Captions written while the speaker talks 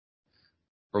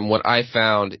From what I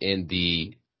found in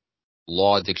the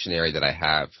law dictionary that I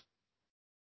have,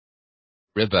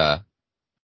 riba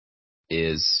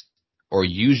is, or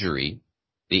usury,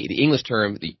 the English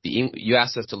term, you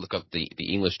asked us to look up the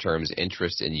English terms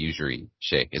interest and usury,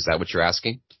 Sheikh. Is that what you're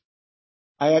asking?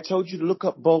 I had told you to look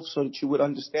up both so that you would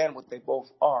understand what they both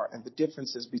are and the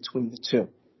differences between the two.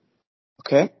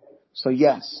 Okay? So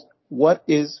yes,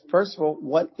 first of all,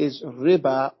 what is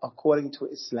riba according to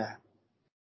Islam?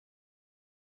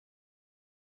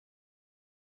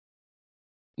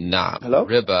 Nah, Hello?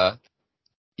 riba,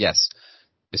 yes.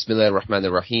 Bismillah ar-Rahman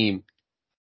ar-Rahim.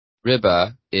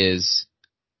 Riba is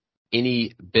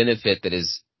any benefit that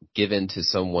is given to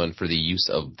someone for the use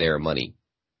of their money.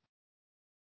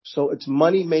 So it's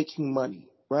money making money,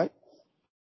 right?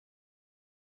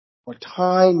 Or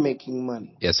time making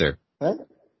money, Yes, sir. right?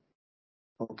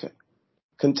 Okay.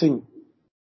 Continue.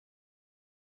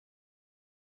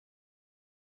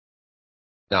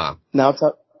 Nah. Now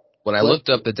When I go ahead. looked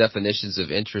up the definitions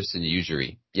of interest and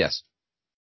usury, yes.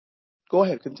 Go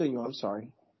ahead, continue. I'm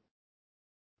sorry.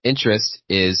 Interest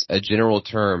is a general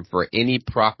term for any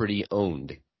property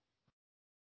owned.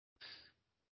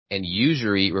 And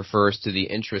usury refers to the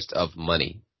interest of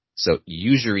money. So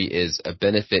usury is a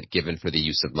benefit given for the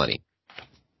use of money.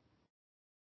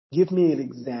 Give me an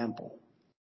example.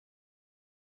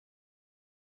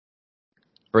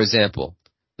 For example,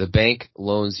 the bank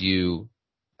loans you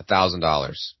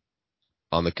 $1,000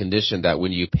 on the condition that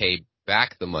when you pay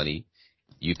back the money,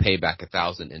 you pay back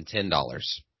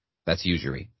 $1,010. That's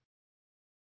usury.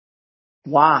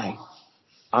 Why?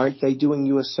 Aren't they doing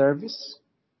you a service?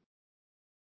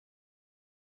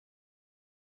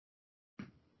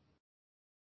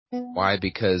 Why?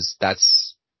 Because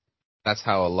that's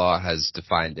how Allah has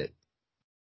defined it.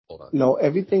 Hold on. No,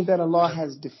 everything that Allah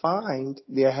has defined,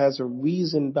 there has a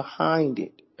reason behind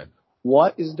it. Okay.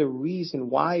 What is the reason?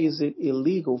 Why is it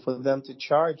illegal for them to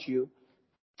charge you,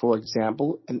 for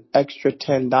example, an extra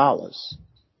 $10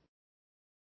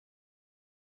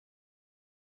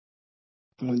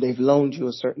 when they've loaned you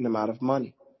a certain amount of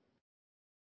money?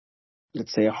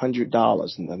 Let's say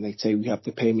 $100, and then they say you have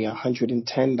to pay me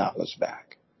 $110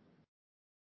 back.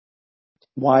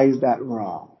 Why is that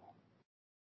wrong?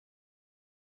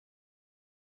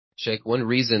 Sheikh, one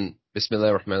reason,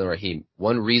 Bismillah ar-Rahman ar-Rahim,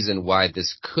 one reason why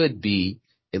this could be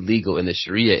illegal in the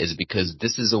Sharia is because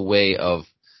this is a way of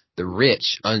the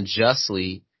rich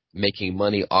unjustly making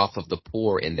money off of the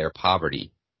poor in their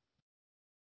poverty.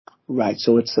 Right.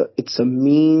 So it's a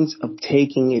means of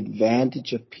taking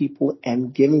advantage of people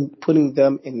and putting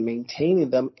them and maintaining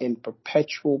them in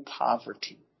perpetual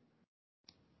poverty.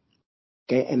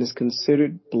 Okay. And it's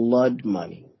considered blood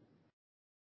money.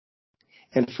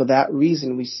 And for that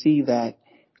reason, we see that,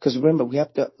 because remember, we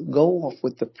have to go off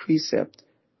with the precept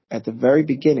at the very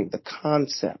beginning, the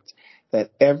concept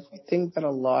that everything that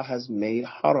Allah has made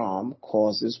haram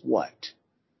causes what?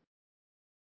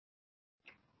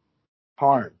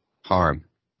 Harm. Harm.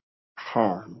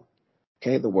 Harm.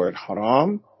 Okay. The word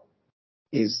haram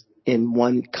is in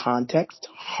one context,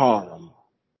 harm.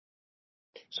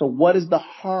 So what is the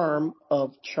harm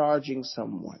of charging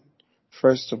someone?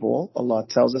 First of all, Allah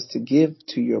tells us to give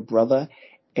to your brother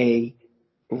a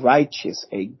righteous,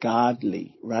 a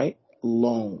godly, right,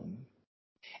 loan.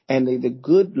 And the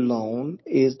good loan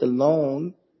is the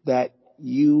loan that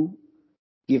you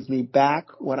give me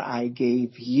back what I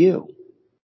gave you.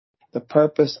 The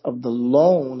purpose of the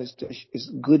loan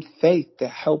is good faith to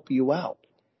help you out.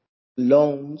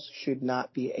 Loans should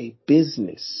not be a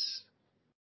business.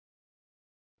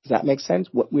 Does that make sense?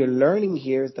 What we're learning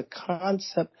here is the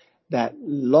concept that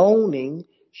loaning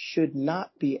should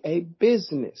not be a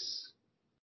business.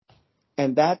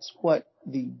 And that's what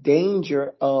the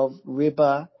danger of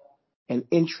riba and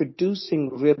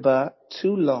introducing riba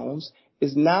to loans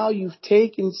is. Now you've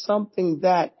taken something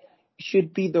that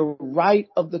should be the right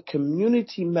of the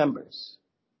community members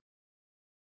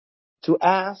to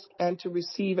ask and to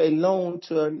receive a loan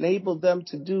to enable them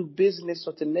to do business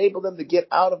or to enable them to get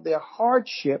out of their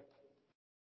hardship.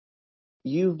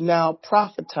 You've now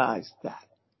prophetized that.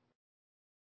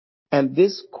 And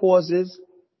this causes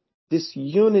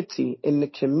disunity in the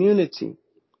community.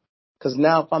 Because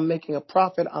now if I'm making a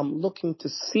profit, I'm looking to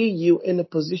see you in a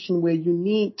position where you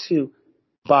need to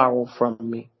borrow from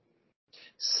me.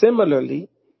 Similarly,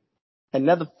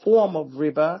 another form of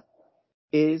riba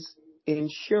is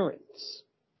insurance.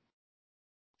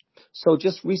 So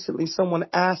just recently someone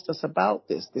asked us about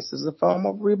this. This is a form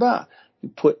of riba. You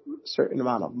put a certain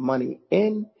amount of money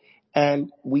in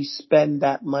and we spend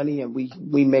that money and we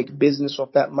make business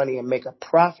off that money and make a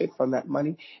profit from that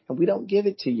money and we don't give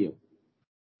it to you.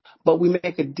 but we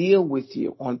make a deal with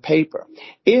you on paper.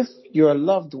 If your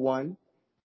loved one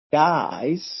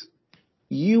dies,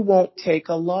 you won't take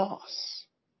a loss.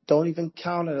 Don't even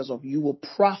count it as if you will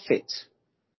profit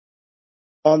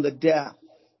on the death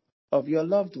of your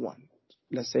loved one.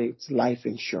 Let's say it's life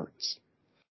insurance.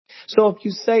 So if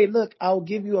you say, look, I'll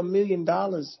give you $1 million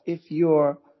if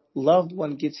your loved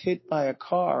one gets hit by a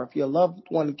car, if your loved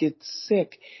one gets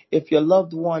sick, if your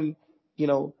loved one, you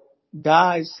know,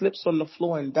 dies, slips on the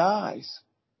floor and dies,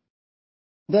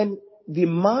 then the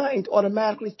mind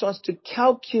automatically starts to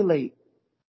calculate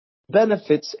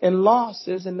benefits and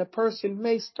losses, and the person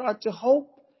may start to hope,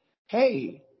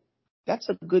 hey, that's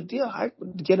a good deal. I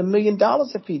would get $1 million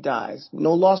if he dies.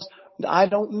 No loss. I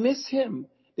don't miss him.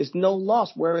 There's no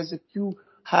loss. Whereas if you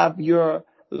have your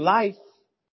life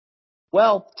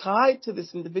wealth tied to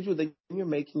this individual, then you're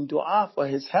making dua for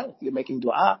his health. You're making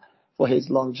dua for his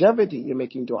longevity. You're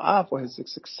making dua for his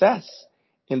success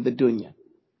in the dunya.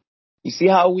 You see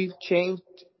how we've changed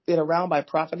it around by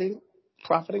profiting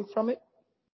from it?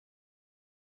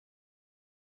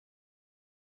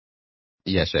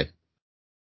 Yeah, Sheikh.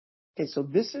 Okay, so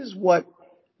this is what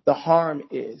the harm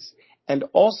is. And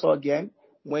also, again,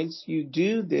 once you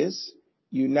do this,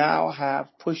 you now have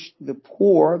pushed the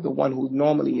poor, the one who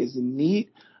normally is in need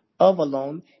of a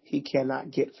loan, he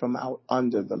cannot get from out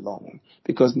under the loan.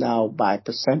 Because now, by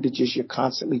percentages, you're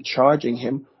constantly charging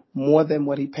him more than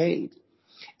what he paid.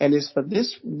 And it's for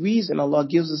this reason Allah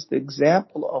gives us the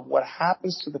example of what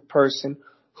happens to the person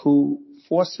who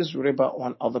forces riba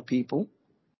on other people.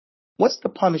 What's the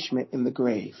punishment in the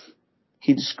grave?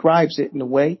 He describes it in a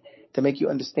way to make you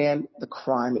understand the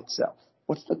crime itself.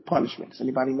 What's the punishment? Does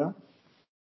anybody know?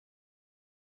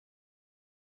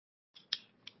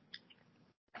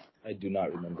 I do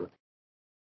not remember.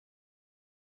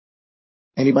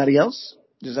 Anybody else?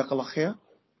 Jazakallah khair.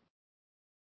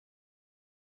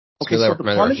 Okay, Bismillah so the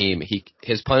ar-Rahman punishment. ar-Rahim.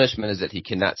 His punishment is that he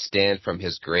cannot stand from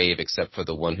his grave except for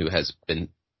the one who has been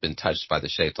touched by the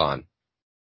shaitan.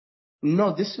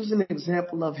 No, this is an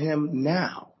example of him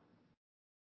now.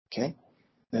 Okay,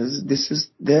 this is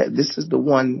the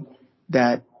one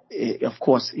that, of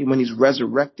course, when he's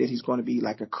resurrected, he's going to be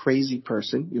like a crazy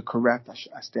person. You're correct.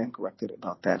 I stand corrected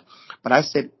about that. But I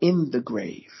said in the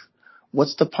grave.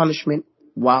 What's the punishment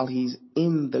while he's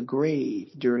in the grave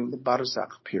during the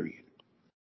barzakh period?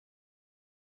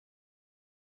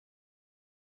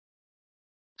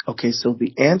 Okay, so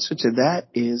the answer to that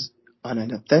is on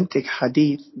an authentic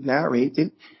hadith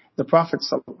narrated. The Prophet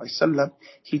ﷺ,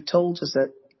 he told us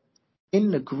that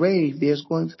in the grave there's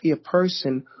going to be a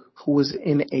person who is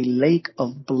in a lake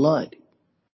of blood,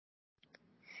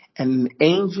 and an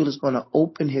angel is going to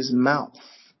open his mouth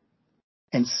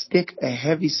and stick a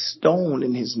heavy stone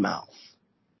in his mouth.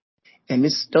 And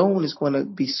this stone is going to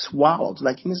be swallowed.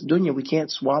 Like in this dunya, we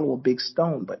can't swallow a big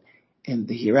stone, but in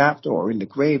the hereafter or in the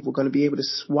grave, we're going to be able to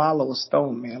swallow a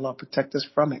stone. May Allah protect us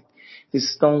from it.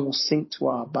 This stone will sink to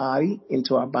our body,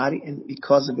 into our body, and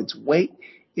because of its weight,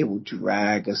 it will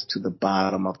drag us to the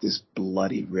bottom of this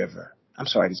bloody river. I'm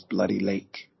sorry, this bloody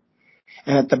lake.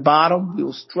 And at the bottom, we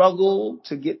will struggle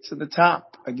to get to the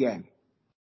top again.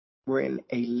 We're in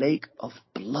a lake of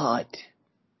blood.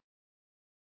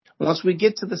 Once we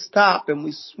get to the stop and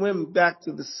we swim back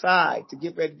to the side to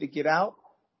get ready to get out,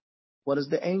 what does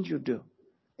the angel do?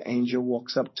 The angel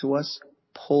walks up to us,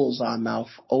 pulls our mouth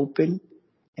open,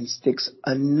 and sticks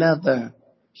another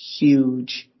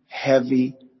huge,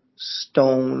 heavy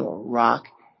stone or rock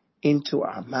into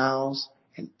our mouths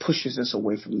and pushes us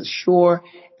away from the shore.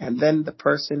 And then the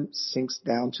person sinks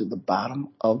down to the bottom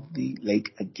of the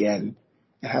lake again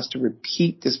and has to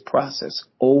repeat this process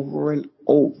over and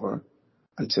over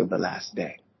until the last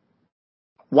day.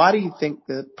 Why do you think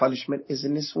the punishment is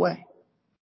in this way?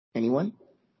 Anyone?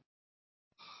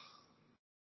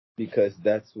 Because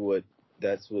that's what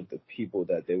the people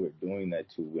that they were doing that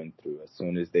to went through. As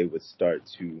soon as they would start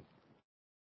to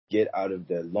get out of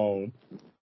their loan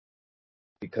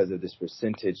because of this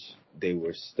percentage, they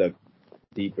were stuck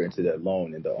deeper into their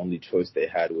loan, and the only choice they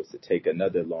had was to take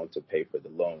another loan to pay for the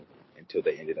loan until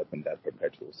they ended up in that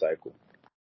perpetual cycle.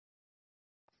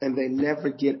 And they never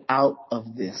get out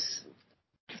of this.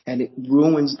 And it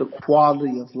ruins the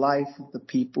quality of life of the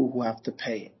people who have to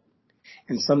pay it.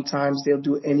 And sometimes they'll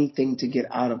do anything to get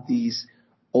out of these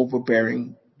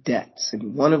overbearing debts.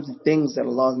 And one of the things that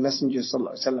Allah's Messenger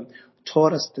ﷺ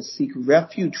taught us to seek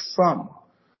refuge from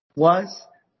was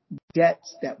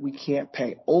debts that we can't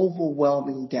pay,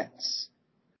 overwhelming debts.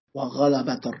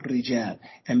 وَغَلَبَةَ الرِّجَالِ,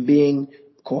 and being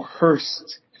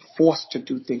coerced, forced to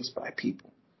do things by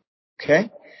people.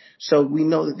 Okay? So we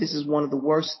know that this is one of the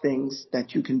worst things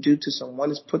that you can do to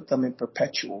someone is put them in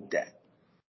perpetual debt.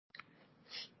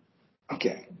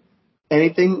 Okay.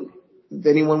 Anything that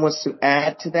anyone wants to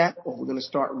add to that, or we're going to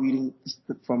start reading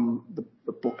from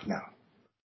the book now?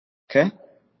 Okay.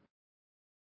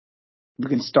 We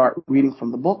can start reading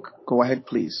from the book. Go ahead,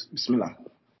 please. Bismillah.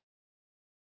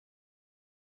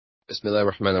 Bismillah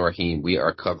ar-Rahman ar-Rahim. We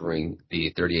are covering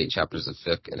the 38 chapters of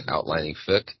fiqh and outlining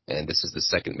fiqh, and this is the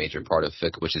second major part of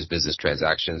fiqh, which is business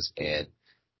transactions. And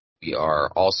we are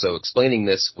also explaining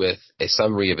this with a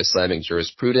summary of Islamic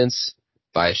jurisprudence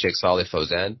by Sheikh Saleh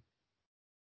Fawzan.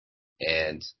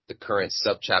 And the current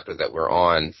subchapter that we're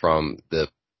on from the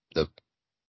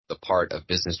part of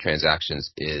business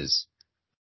transactions is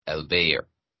al-bay'.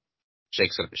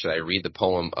 Sheikh, should I read the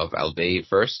poem of al-bay'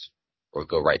 first, or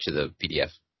go right to the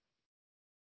PDF?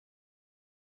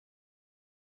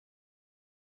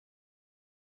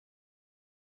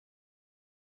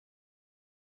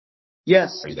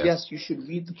 Yes, Are you there? yes, you should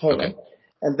read the poem Okay.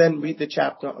 and then read the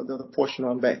chapter, the portion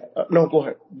on bay. No, go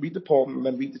ahead. Read the poem and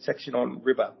then read the section on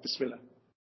riba. Bismillah.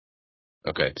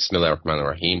 Okay. Bismillah ar-Rahman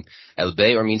ar-Rahim.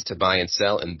 Al-bay' means to buy and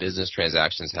sell, and business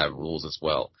transactions have rules as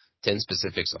well. 10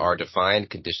 specifics are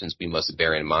defined, conditions we must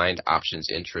bear in mind, options,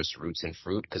 interest, roots, and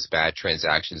fruit, because bad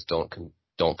transactions don't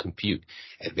compute.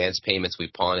 Advance payments we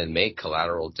pawn and make,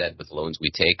 collateral debt with loans we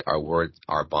take, our word,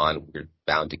 our bond we're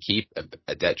bound to keep,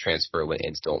 a debt transfer when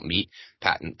ends don't meet,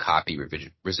 patent, copy,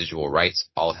 residual rights,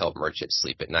 all help merchants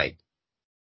sleep at night.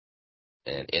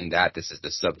 And in that, this is the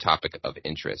subtopic of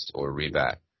interest, or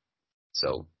riba.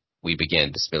 So we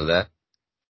begin. Bismillah.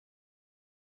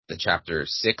 The chapter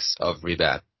 6 of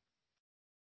riba.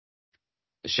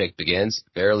 The Sheikh begins,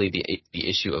 verily the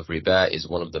issue of riba is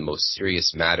one of the most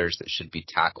serious matters that should be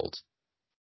tackled.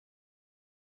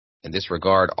 In this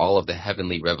regard, all of the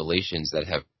heavenly revelations that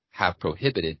have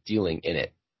prohibited dealing in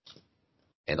it.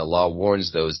 And Allah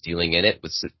warns those dealing in it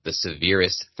with the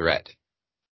severest threat.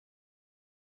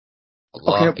 Okay,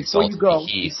 Allah exalted be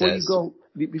He says,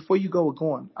 before you go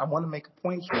on, I want to make a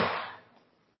point here.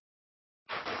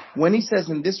 When he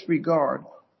says in this regard,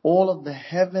 all of the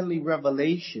heavenly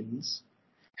revelations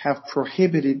have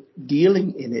prohibited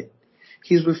dealing in it,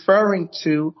 he's referring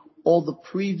to all the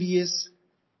previous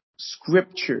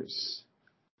scriptures.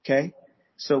 Okay?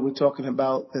 So we're talking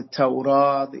about the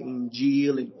Torah, the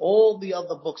Injil, and all the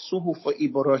other books, Suhuf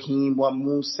Ibrahim wa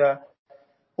Musa,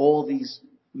 all these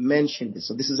mentioned this.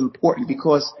 So this is important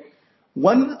because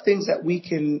one of the things that we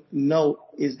can note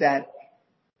is that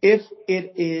if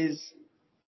it is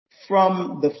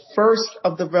from the first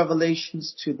of the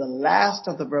revelations to the last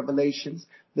of the revelations,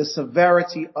 the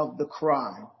severity of the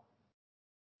crime,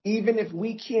 even if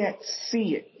we can't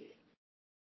see it,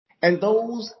 and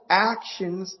those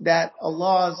actions that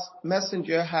Allah's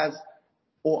messenger has,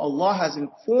 or Allah has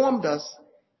informed us,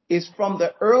 is from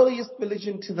the earliest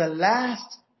religion to the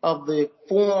last of the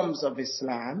forms of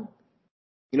Islam,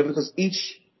 because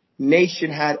each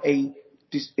nation had a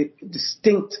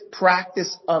distinct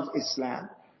practice of Islam.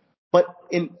 But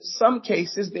in some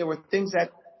cases, there were things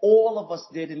that all of us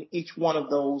did in each one of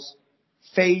those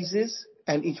phases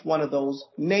and each one of those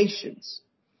nations.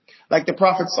 Like the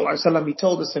Prophet ﷺ, he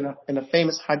told us in a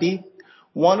famous hadith,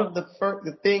 one of the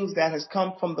things that has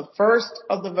come from the first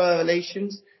of the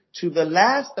revelations to the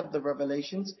last of the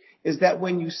revelations is that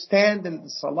when you stand in the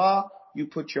salah, you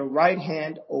put your right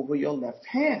hand over your left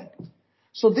hand.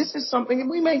 So this is something, and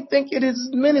we may think it is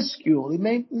minuscule. It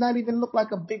may not even look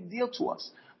like a big deal to us,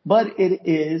 but it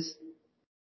is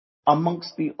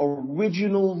amongst the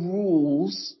original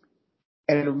rules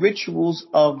and rituals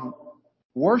of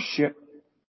worship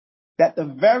that the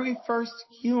very first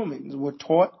humans were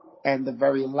taught, and the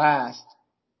very last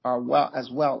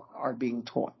are being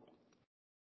taught.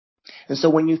 And so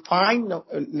when you find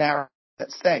narratives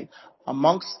that say,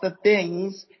 amongst the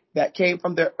things that came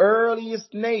from the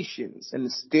earliest nations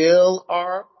and still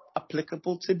are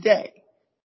applicable today,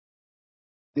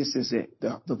 this is it,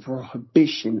 the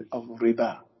prohibition of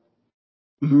riba,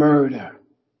 murder.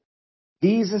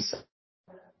 These are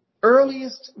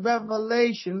earliest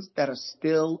revelations that are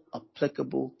still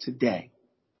applicable today.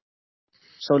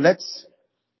 So let's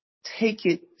take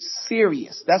it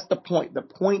serious. That's the point. The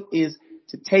point is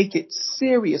to take it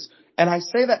serious. And I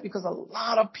say that because a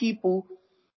lot of people,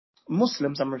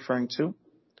 Muslims I'm referring to,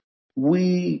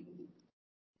 we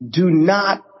do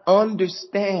not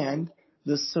understand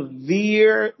the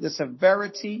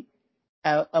severity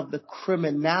of the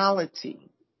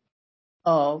criminality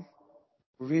of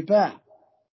riba.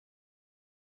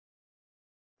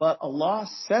 But Allah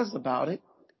says about it,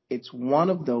 it's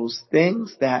one of those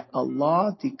things that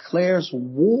Allah declares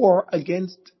war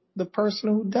against the person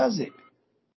who does it.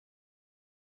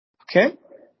 Okay?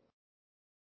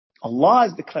 Allah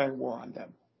is declaring war on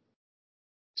them.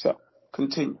 So,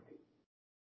 continue.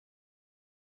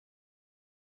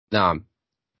 Now,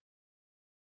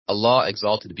 Allah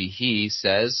exalted be He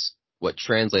says what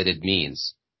translated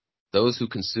means. Those who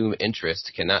consume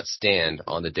interest cannot stand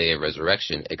on the day of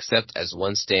resurrection except as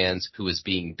one stands who is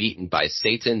being beaten by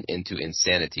Satan into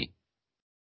insanity.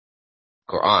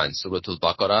 Quran, Surah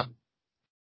Al-Baqarah,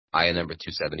 ayah number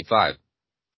 275.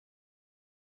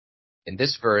 In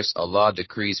this verse, Allah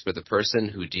decrees for the person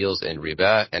who deals in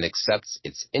riba and accepts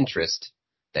its interest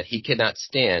that he cannot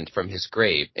stand from his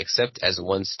grave except as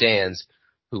one stands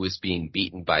who is being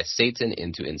beaten by Satan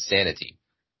into insanity.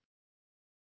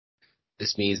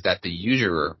 This means that the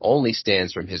usurer only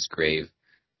stands from his grave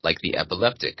like the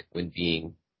epileptic when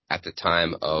being at the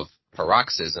time of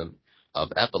paroxysm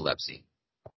of epilepsy.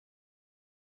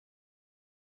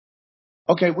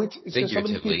 Okay, so some of these people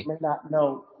Figuratively, may not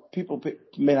know, people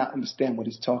may not understand what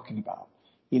he's talking about.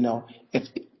 You know, if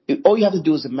all you have to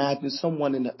do is imagine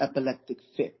someone in an epileptic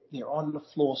fit. They're on the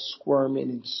floor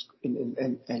squirming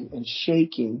and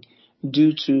shaking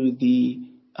due to the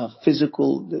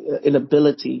physical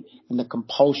inability and the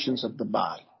compulsions of the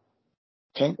body.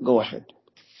 Okay, go ahead.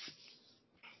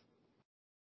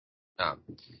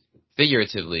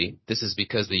 figuratively, this is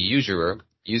because the usurer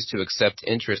used to accept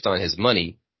interest on his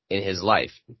money in his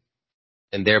life,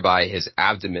 and thereby his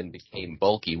abdomen became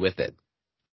bulky with it.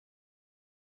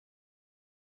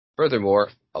 Furthermore,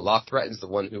 Allah threatens the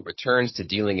one who returns to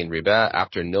dealing in riba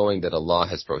after knowing that Allah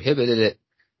has prohibited it,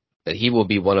 that he will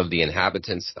be one of the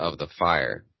inhabitants of the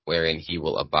fire, wherein he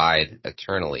will abide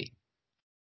eternally.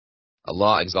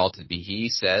 Allah exalted be He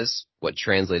says what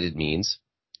translated means,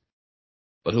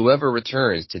 but whoever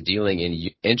returns to dealing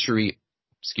in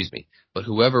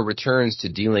whoever returns to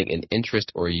dealing in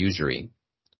interest or usury,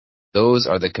 those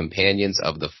are the companions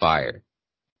of the fire.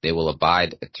 They will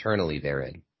abide eternally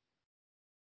therein.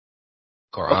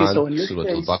 Okay, Quran, so in this Surah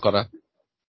case, Al-Baqarah,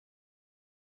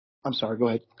 I'm sorry, go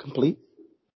ahead, complete.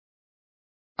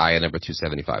 ayah number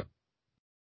 275.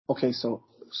 Okay, so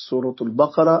Surah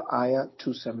Al-Baqarah, ayah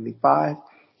 275.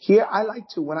 Here, I like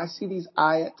to, when I see these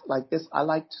ayat like this, I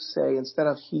like to say, instead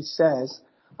of he says,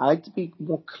 I like to be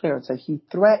more clear and say he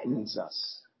threatens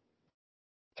us.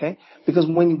 Okay? Because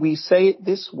when we say it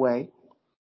this way,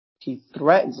 he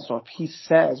threatens us, or if he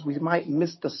says, we might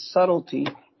miss the subtlety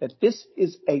that this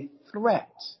is a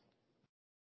threat.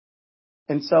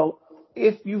 And so,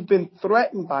 if you've been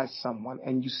threatened by someone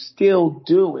and you still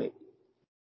do it,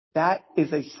 that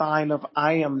is a sign of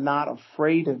I am not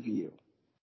afraid of you.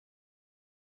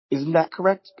 Isn't that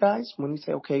correct, guys? When you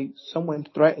say, okay, someone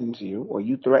threatens you or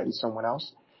you threaten someone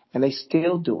else and they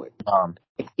still do it, Um,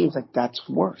 it seems like that's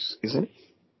worse, isn't it?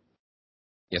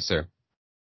 Yes, sir.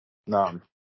 no.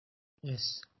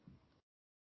 Yes.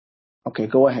 Okay,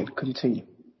 go ahead. Continue.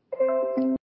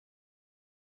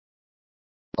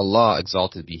 Allah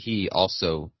exalted be He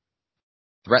also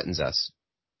threatens us.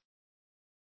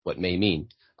 What may mean?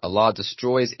 Allah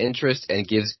destroys interest and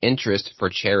gives interest for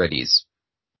charities.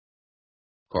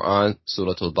 Quran,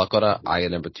 Surah Al-Baqarah, ayah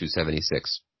number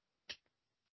 276.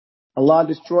 Allah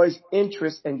destroys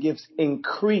interest and gives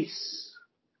increase.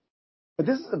 But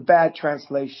this is a bad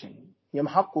translation.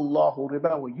 Yamhaqullahu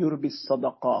riba wa yurbi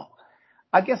sadaqah.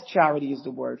 I guess charity is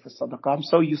the word for sadaqah. I'm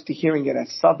so used to hearing it as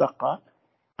sadaqah.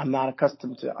 I'm not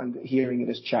accustomed to hearing it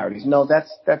as charities. No,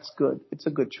 that's good. It's a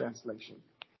good translation.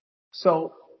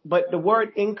 So, but the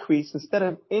word increase, instead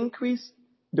of increase,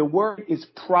 the word is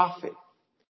profit.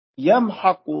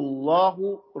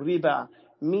 Yamhaqullahu riba,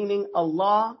 meaning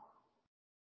Allah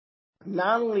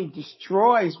not only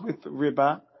destroys with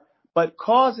riba, but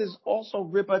causes also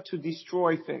riba to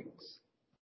destroy things.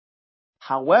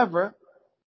 However,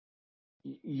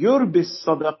 yurbis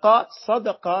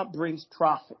sadaqah brings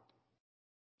profit.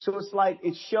 So it's like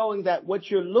it's showing that what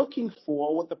you're looking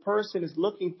for, what the person is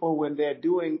looking for when they're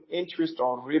doing interest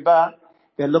on riba,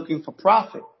 they're looking for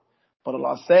profit. But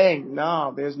Allah's saying,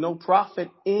 no, there's no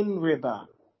profit in riba.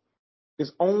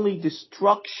 There's only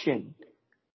destruction.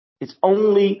 It's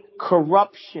only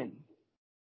corruption.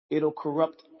 It'll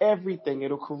corrupt everything.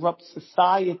 It'll corrupt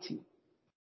society.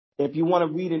 If you want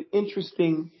to read an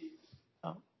interesting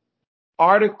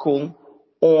article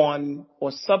on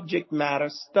or subject matter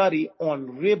study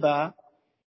on riba,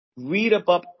 read up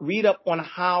on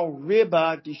how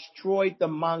riba destroyed the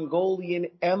Mongolian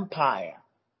Empire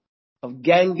of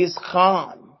Genghis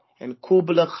Khan and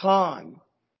Kublai Khan.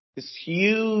 This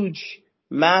huge,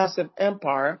 massive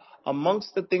empire.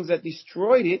 Amongst the things that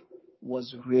destroyed it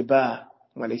was riba.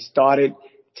 When they started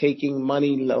taking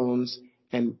money loans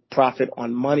and profit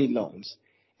on money loans.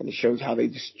 And it shows how they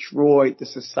destroyed the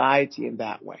society in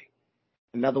that way.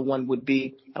 Another one would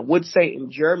be, I would say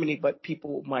in Germany, but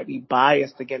people might be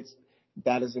biased against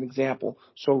That is an example.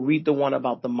 So read the one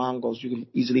about the Mongols. You can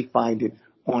easily find it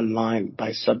online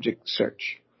by subject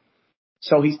search.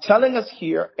 So he's telling us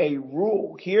here a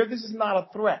rule. Here, this is not a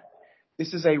threat.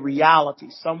 This is a reality.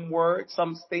 Some words,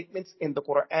 some statements in the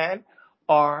Quran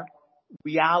are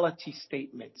reality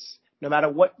statements. No matter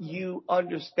what you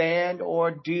understand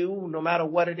or do, no matter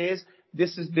what it is,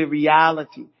 this is the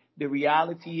reality. The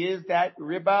reality is that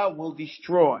riba will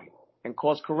destroy and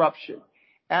cause corruption,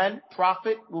 and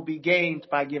profit will be gained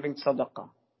by giving sadaqah.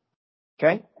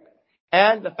 Okay?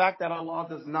 And the fact that Allah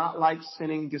does not like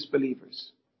sinning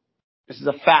disbelievers. This is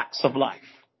the facts of life.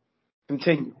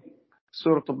 Continue.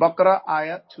 Surah Al-Baqarah,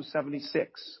 ayah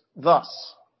 276.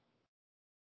 Thus.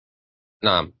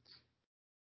 Naam.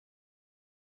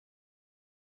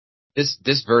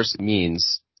 This verse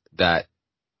means that.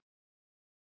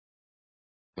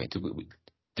 Wait,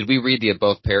 did we read the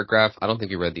above paragraph? I don't think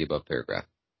we read the above paragraph.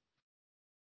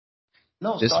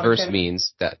 No, This start verse again.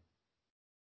 means that.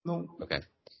 No. Okay.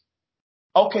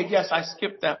 Okay, yes, I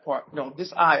skipped that part. No,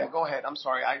 this ayah. Go ahead. I'm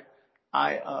sorry.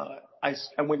 I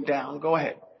went down. Go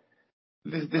ahead.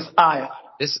 This ayah.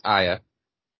 This ayah.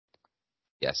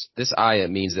 Yes, this ayah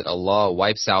means that Allah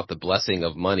wipes out the blessing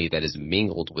of money that is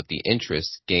mingled with the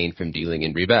interest gained from dealing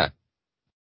in riba.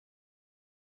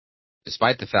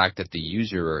 Despite the fact that the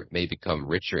usurer may become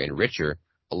richer and richer,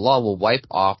 Allah will wipe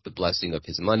off the blessing of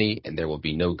his money and there will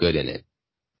be no good in it.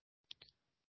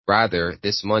 Rather,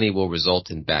 this money will result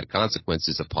in bad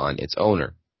consequences upon its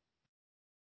owner.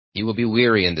 He will be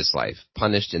weary in this life,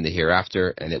 punished in the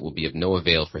hereafter, and it will be of no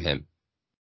avail for him.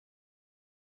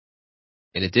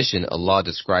 In addition, Allah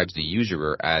describes the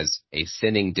usurer as a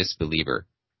sinning disbeliever.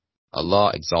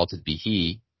 Allah, exalted be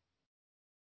He,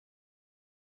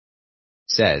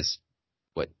 says,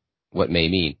 what may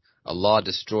mean. Allah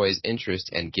destroys interest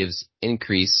and gives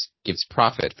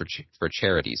profit for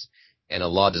charities. And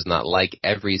Allah does not like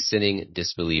every sinning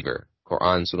disbeliever.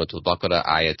 Quran, Surah Al-Baqarah,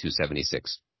 Ayah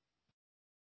 276.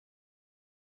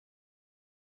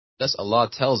 Thus Allah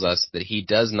tells us that He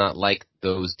does not like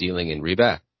those dealing in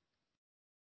riba.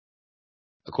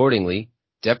 Accordingly,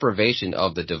 deprivation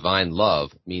of the divine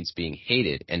love means being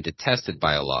hated and detested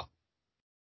by Allah.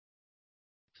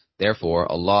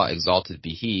 Therefore, Allah, exalted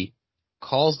be He,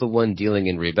 calls the one dealing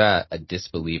in riba a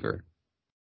disbeliever.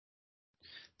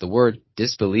 The word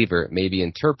disbeliever may be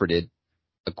interpreted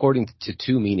according to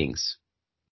two meanings.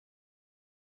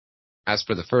 As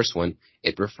for the first one,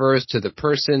 it refers to the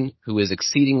person who is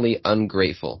exceedingly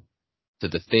ungrateful to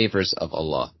the favors of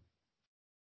Allah.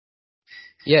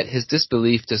 Yet his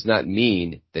disbelief does not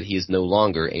mean that he is no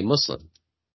longer a Muslim.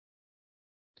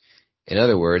 In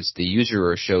other words, the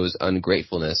usurer shows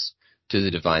ungratefulness to the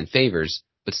divine favors,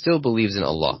 but still believes in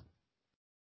Allah.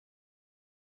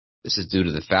 This is due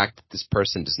to the fact that this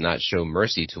person does not show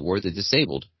mercy toward the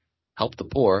disabled, help the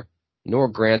poor, nor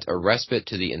grant a respite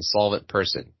to the insolvent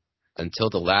person, until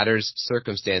the latter's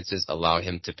circumstances allow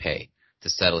him to pay, to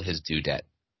settle his due debt.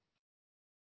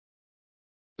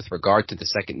 With regard to the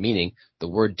second meaning, the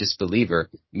word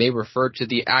disbeliever may refer to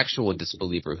the actual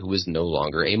disbeliever who is no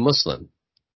longer a Muslim.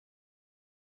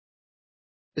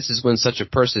 This is when such a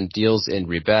person deals in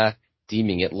riba,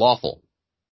 deeming it lawful.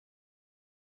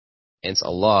 Hence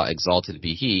Allah, exalted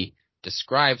be He,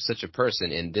 describes such a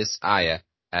person in this ayah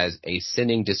as a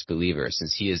sinning disbeliever,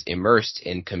 since he is immersed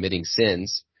in committing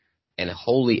sins and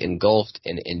wholly engulfed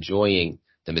in enjoying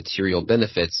the material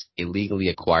benefits illegally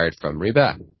acquired from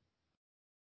riba,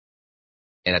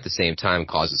 and at the same time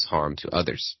causes harm to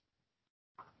others.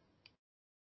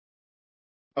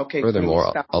 Okay, let me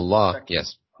Furthermore, stop. Allah,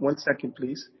 yes. 1 second,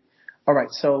 please. All right,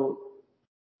 so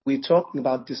we're talking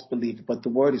about disbelief, but the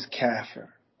word is kafir,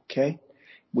 okay?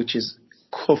 Which is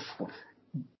kufr,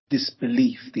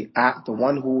 disbelief, the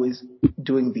one who is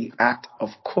doing the act of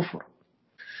kufr.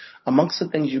 Amongst the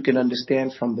things you can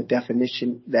understand from the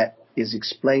definition that is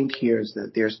explained here is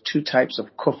that there's two types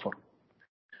of kufr.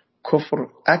 Kufr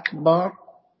akbar,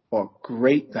 or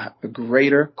the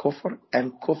greater kufr,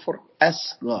 and kufr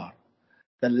asghar,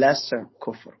 the lesser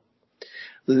kufr.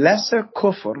 Lesser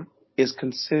kufr is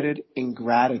considered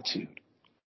ingratitude.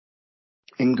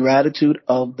 Ingratitude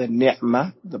of the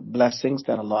ni'mah, the blessings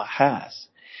that Allah has.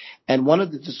 And one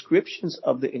of the descriptions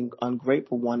of the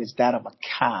ungrateful one is that of a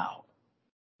cow.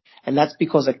 And that's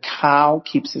because a cow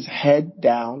keeps his head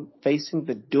down, facing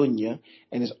the dunya,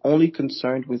 and is only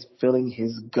concerned with filling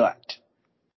his gut.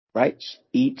 Right?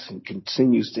 Eats and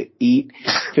continues to eat,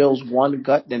 fills one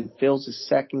gut, then fills his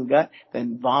second gut,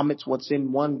 then vomits what's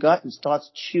in one gut and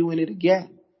starts chewing it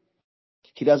again.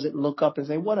 He doesn't look up and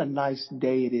say, what a nice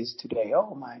day it is today.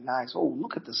 Oh, my nice. Oh,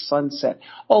 look at the sunset.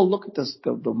 Oh, look at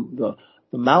the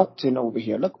mountain over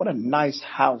here. Look what a nice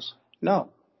house. No.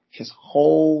 His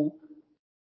whole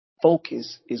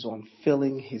focus is on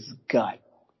filling his gut.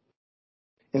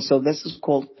 And so this is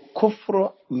called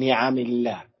kufr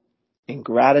ni'amillah,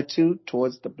 ingratitude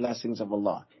towards the blessings of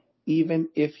Allah, even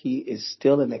if he is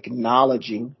still an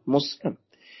acknowledging Muslim.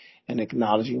 An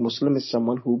acknowledging Muslim is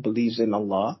someone who believes in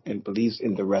Allah and believes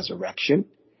in the resurrection,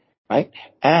 right?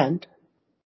 And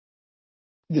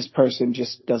this person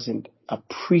just doesn't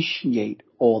appreciate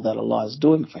all that Allah is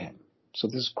doing for him. So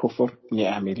this is kufr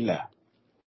ni'amillah.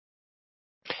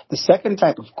 The second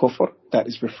type of kufr that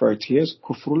is referred to here is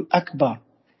kufrul akbar,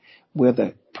 where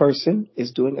the person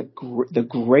is doing the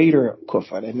greater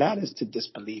kufr, and that is to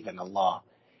disbelieve in Allah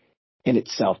in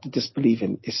itself, to disbelieve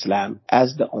in Islam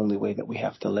as the only way that we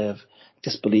have to live,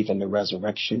 disbelieve in the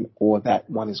resurrection, or that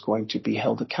one is going to be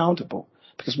held accountable.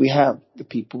 Because we have the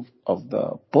people of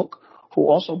the book who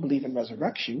also believe in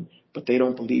resurrection, but they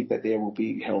don't believe that they will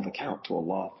be held account to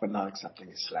Allah for not accepting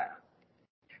Islam.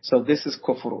 So this is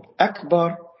kufr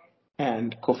akbar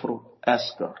and kufr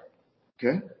asghar.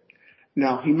 Okay?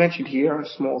 Now, he mentioned here a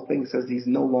small thing, says he's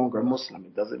no longer Muslim.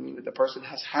 It doesn't mean that the person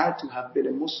has had to have been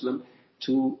a Muslim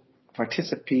to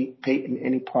participate in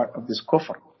any part of this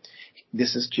kufr.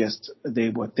 This is just, they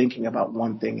were thinking about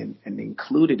one thing and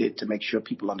included it to make sure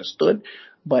people understood.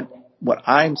 But what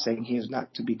I'm saying here is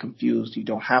not to be confused. You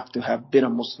don't have to have been a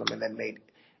Muslim and then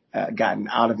gotten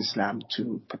out of Islam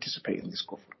to participate in this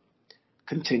kufr.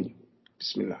 Continue.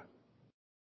 Bismillah.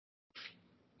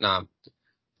 Now,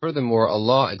 furthermore,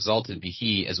 Allah, exalted be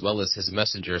He, as well as His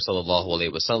Messenger sallallahu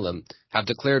alaihi wasallam, have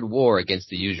declared war against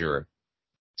the usurer,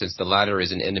 since the latter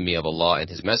is an enemy of Allah and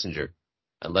His Messenger,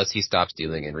 unless he stops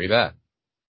dealing in riba.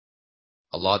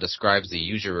 Allah describes the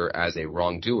usurer as a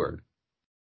wrongdoer,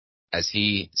 as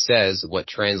He says what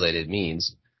translated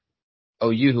means, O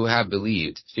you who have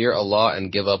believed, fear Allah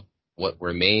and give up what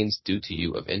remains due to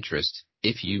you of interest,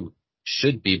 if you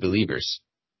should be believers.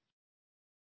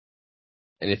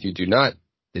 And if you do not,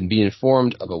 then be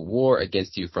informed of a war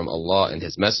against you from Allah and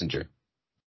His Messenger.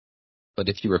 But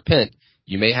if you repent,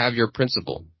 you may have your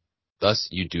principle. Thus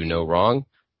you do no wrong,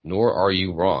 nor are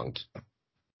you wronged.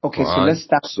 Okay, so Quran, let's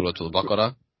stop. Surah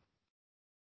Al-Baqarah,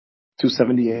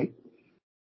 278,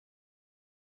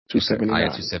 yes sir, Ayah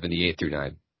 279. 278 through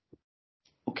 9.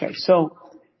 Okay, so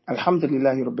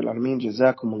Alhamdulillahi Rabbil Alameen,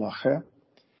 Jazakumullah khair.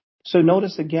 So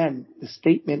notice again, the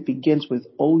statement begins with,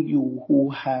 O you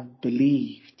who have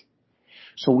believed.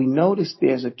 So we notice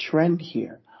there's a trend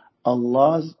here.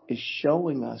 Allah is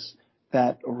showing us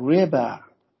that riba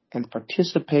and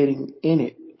participating in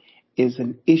it is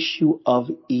an issue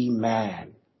of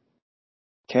Iman.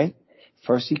 Okay?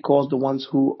 First, he calls the ones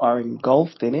who are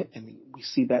engulfed in it, and we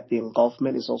see that the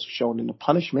engulfment is also shown in the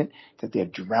punishment, that they're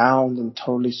drowned and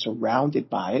totally surrounded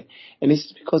by it. And this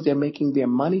is because they're making their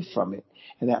money from it,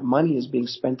 and that money is being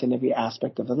spent in every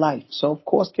aspect of the life. So, of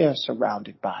course, they're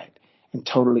surrounded by it and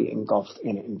totally engulfed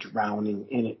in it and drowning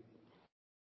in it.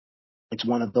 It's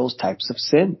one of those types of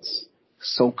sins,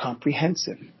 so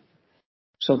comprehensive.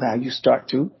 So now you start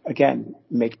to, again,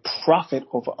 make profit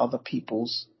over other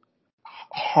people's,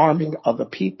 harming other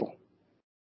people.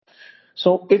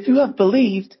 So if you have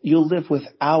believed, you'll live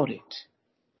without it.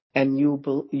 And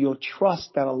you'll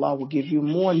trust that Allah will give you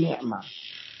more ni'mah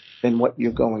than what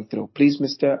you're going through. Please,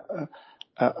 Mr.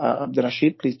 Abdul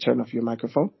Rashid, please turn off your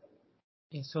microphone.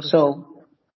 Yes, sorry.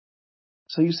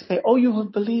 So you say, oh, you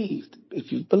have believed.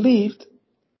 If you've believed,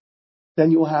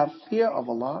 then you will have fear of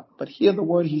Allah. But here the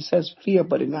word, he says fear,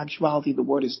 but in actuality the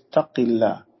word is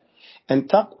taqillah. And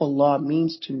taqwallah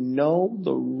means to know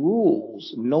the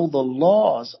rules, know the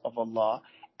laws of Allah,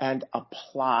 and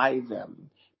apply them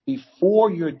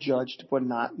before you're judged for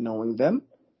not knowing them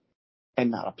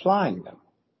and not applying them.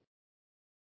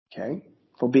 Okay?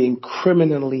 For being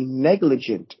criminally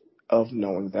negligent of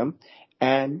knowing them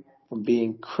and for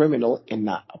being criminal in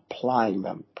not applying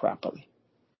them properly.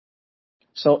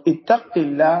 So,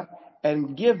 ittaqillah,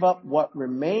 and give up what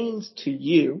remains to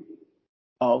you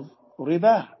of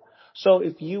riba. So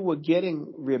if you were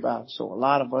getting riba, so a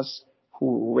lot of us who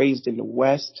were raised in the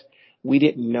West, we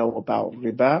didn't know about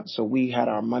riba, so we had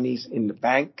our monies in the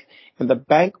bank, and the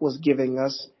bank was giving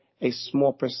us a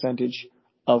small percentage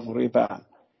of riba.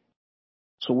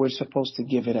 So we're supposed to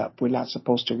give it up. We're not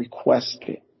supposed to request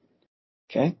it.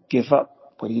 Okay? Give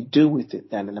up. What do you do with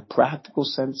it then? In a practical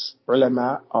sense,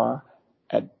 ulama are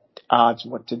at odds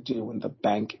what to do when the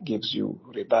bank gives you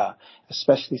riba,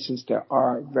 especially since there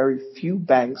are very few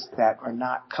banks that are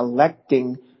not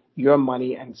collecting your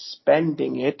money and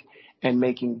spending it and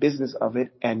making business of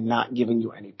it and not giving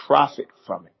you any profit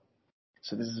from it.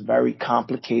 So this is a very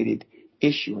complicated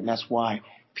issue, and that's why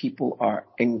people are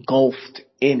engulfed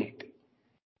in it.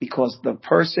 because the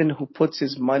person who puts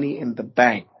his money in the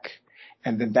bank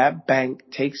and then that bank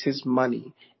takes his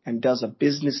money and does a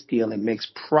business deal and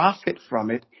makes profit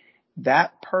from it,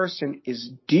 that person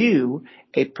is due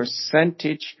a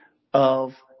percentage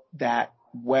of that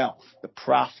wealth, the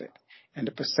profit. And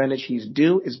the percentage he's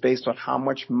due is based on how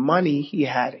much money he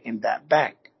had in that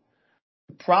bank.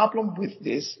 The problem with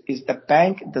this is the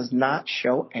bank does not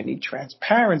show any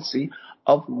transparency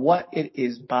of what it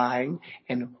is buying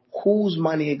and whose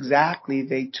money exactly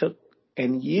they took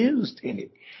and used in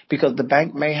it. Because the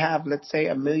bank may have, let's say,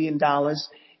 $1 million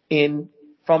in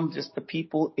from just the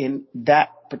people in that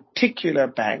particular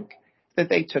bank that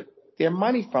they took their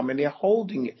money from and they're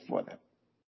holding it for them.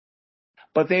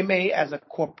 But they may, as a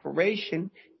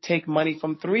corporation, take money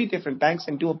from 3 different banks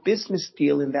and do a business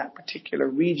deal in that particular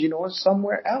region or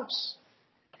somewhere else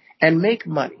and make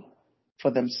money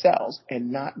for themselves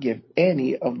and not give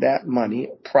any of that money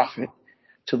profit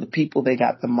to the people they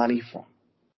got the money from.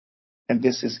 And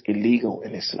this is illegal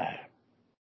in Islam.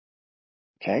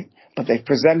 Okay? But they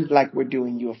presented like we're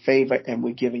doing you a favor and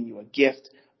we're giving you a gift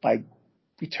by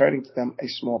returning to them a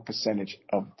small percentage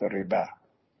of the riba.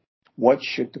 What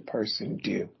should the person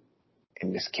do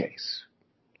in this case?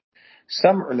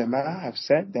 Some ulama have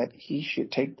said that he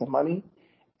should take the money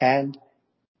and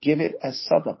give it as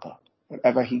sadaqah.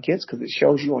 Whatever he gets, because it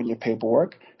shows you on your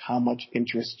paperwork how much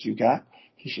interest you got,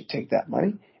 he should take that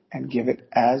money and give it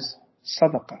as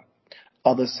sadaqah.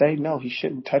 Others say, no, he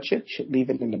shouldn't touch it, should leave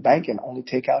it in the bank and only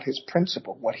take out his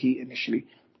principal, what he initially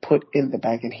put in the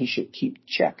bank, and he should keep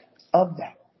check of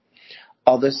that.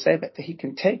 Others say that he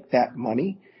can take that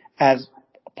money as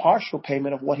a partial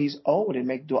payment of what he's owed and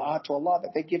make dua to Allah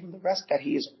that they give him the rest that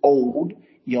he is owed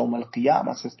Yawm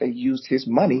al-Qiyamah, since they used his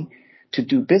money to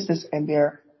do business and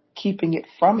they're keeping it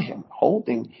from him,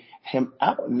 holding him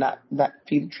out, not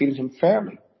treating him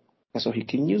fairly. And so he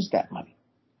can use that money.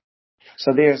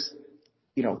 So there's,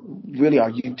 really,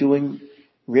 are you doing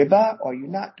riba or are you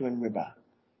not doing riba?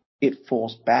 It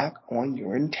falls back on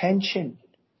your intention.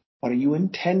 What are you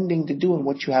intending to do and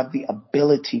what you have the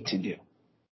ability to do?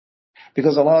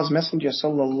 Because Allah's Messenger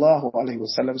sallallahu alaihi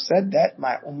wasallam said that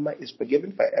my ummah is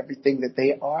forgiven for everything that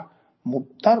they are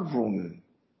muttarrun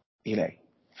ilay,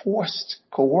 forced,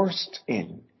 coerced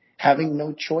in, having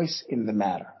no choice in the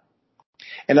matter.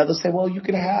 And others say, well, you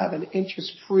can have an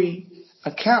interest-free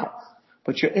account,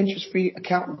 but your interest-free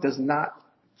account does not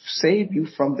save you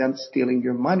from them stealing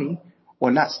your money,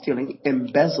 or not stealing,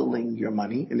 embezzling your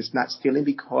money. And it's not stealing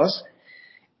because,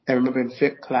 I remember in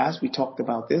fiqh class we talked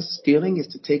about this, stealing is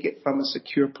to take it from a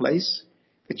secure place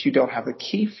that you don't have a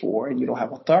key for and you don't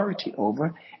have authority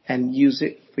over and use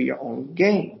it for your own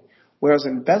gain. Whereas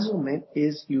embezzlement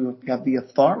is you have the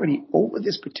authority over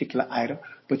this particular item,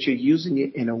 but you're using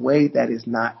it in a way that is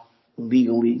not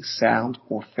legally sound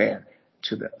or fair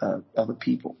to the other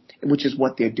people, which is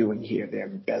what they're doing here. They're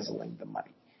embezzling the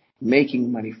money,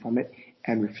 making money from it,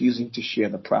 and refusing to share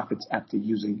the profits after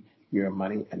using your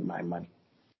money and my money.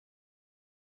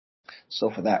 So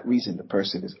for that reason, the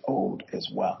person is owed as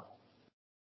well.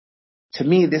 To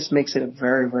me, this makes it a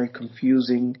very, very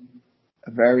confusing,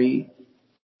 a very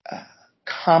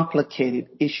complicated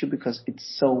issue because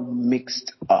it's so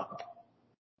mixed up.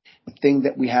 The thing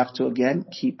that we have to, again,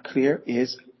 keep clear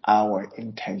is our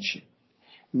intention.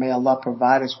 May Allah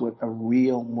provide us with a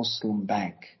real Muslim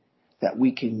bank that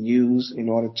we can use in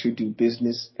order to do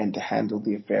business and to handle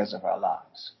the affairs of our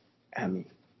lives. Ameen.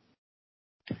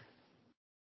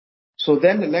 So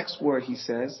then the next word he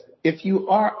says, if you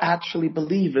are actually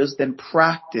believers, then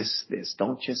practice this.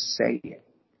 Don't just say it.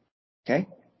 Okay?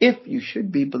 If you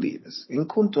should be believers. In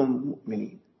kuntum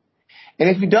mu'minin. And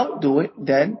if you don't do it,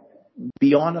 then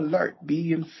be on alert.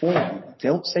 Be informed.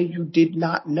 Don't say you did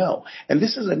not know. And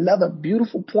this is another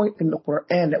beautiful point in the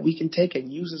Quran that we can take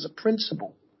and use as a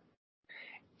principle.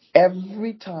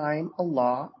 Every time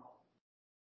Allah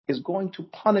is going to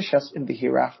punish us in the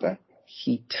hereafter,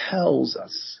 He tells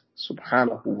us,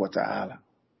 subhanahu wa ta'ala.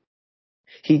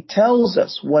 He tells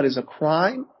us what is a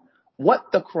crime,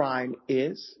 what the crime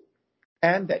is,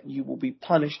 and that you will be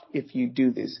punished if you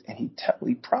do this. And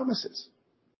He promises.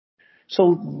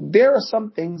 So there are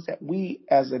some things that we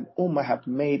as an ummah have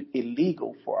made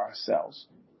illegal for ourselves,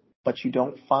 but you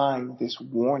don't find this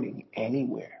warning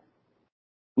anywhere.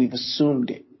 We've assumed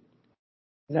it.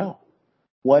 No.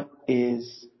 What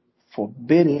is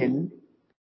forbidden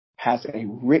has a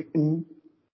written,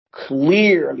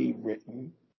 clearly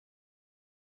written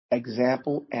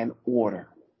example and order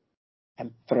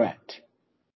and threat.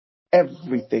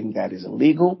 Everything that is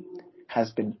illegal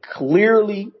has been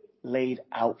clearly laid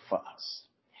out for us.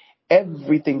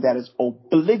 Everything that is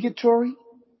obligatory,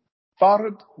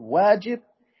 fard, wajib,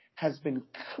 has been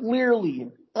clearly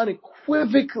and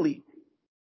unequivocally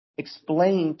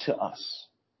explained to us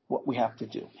what we have to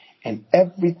do. And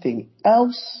everything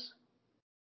else,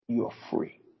 you're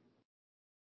free.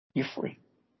 You're free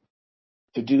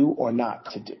to do or not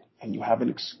to do. And you have an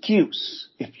excuse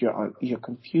if you're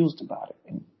confused about it.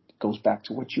 And it goes back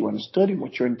to what you understood and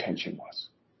what your intention was.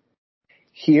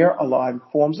 Here, Allah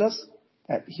informs us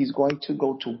that He's going to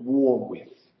go to war with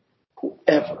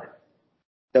whoever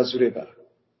does riba.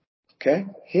 Okay?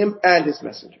 Him and his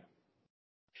messenger.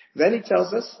 Then He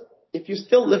tells us, if you're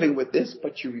still living with this,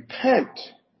 but you repent,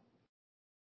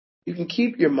 you can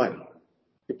keep your money,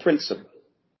 your principal.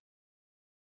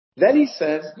 Then He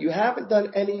says, you haven't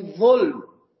done any dhulm.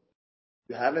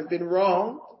 You haven't been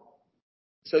wronged,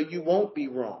 so you won't be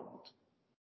wronged.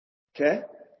 Okay?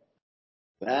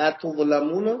 لا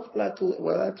تظلمون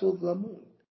ولا تظلمون.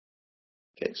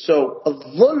 Okay, so a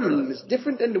dhulm is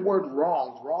different than the word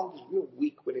wrong. Wrong is real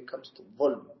weak when it comes to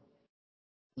dhulm.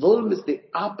 Dhulm is the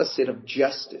opposite of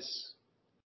justice.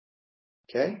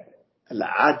 Okay?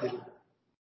 Al-adl.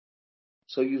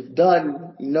 So you've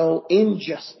done no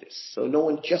injustice. So no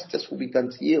injustice will be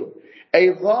done to you. A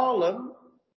zalim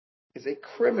is a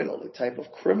criminal, a type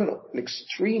of criminal, an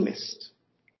extremist.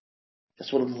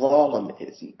 That's what a zalim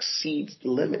is. He exceeds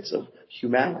the limits of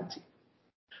humanity.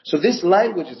 So this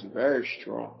language is very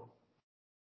strong.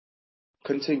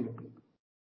 Continue.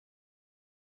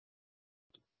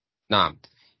 Now,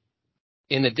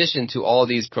 in addition to all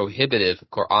these prohibitive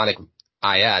Quranic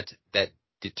ayat that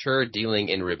deter dealing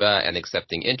in riba and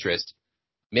accepting interest,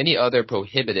 many other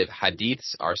prohibitive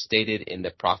hadiths are stated in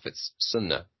the Prophet's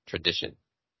sunnah tradition.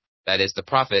 That is, the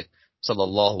Prophet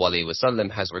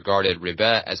ﷺ has regarded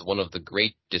riba as one of the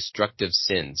great destructive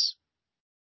sins.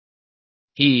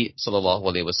 He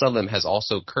ﷺ has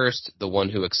also cursed the one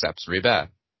who accepts riba,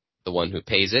 the one who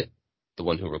pays it, the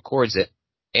one who records it,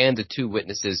 and the two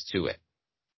witnesses to it.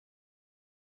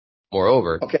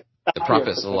 Moreover, Okay, the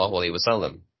Prophet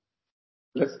ﷺ.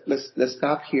 Let's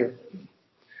stop here.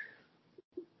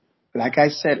 Like I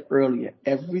said earlier,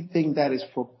 everything that is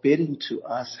forbidden to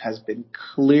us has been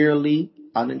clearly,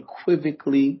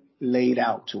 unequivocally laid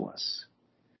out to us.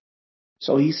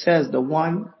 So He says the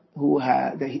one who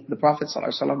the Prophet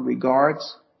ﷺ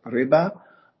regards riba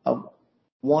of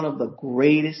one of the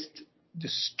greatest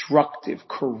destructive,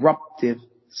 corruptive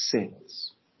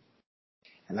sins.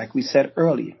 And like we said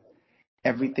earlier,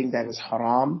 everything that is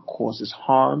haram causes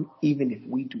harm even if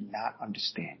we do not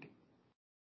understand it.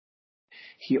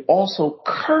 He also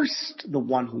cursed the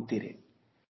one who did it.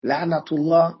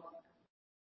 La'natullah,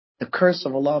 the curse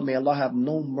of Allah, may Allah have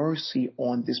no mercy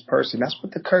on this person. That's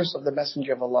what the curse of the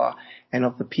Messenger of Allah and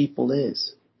of the people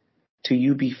is. To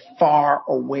you be far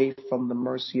away from the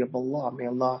mercy of Allah. May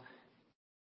Allah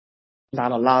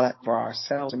not allow that for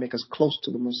ourselves and make us close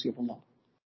to the mercy of Allah.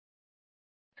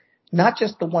 Not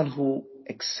just the one who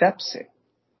accepts it,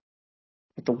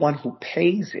 but the one who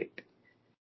pays it.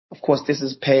 Of course, this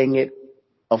is paying it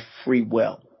of free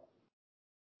will.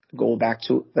 Go back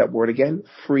to that word again,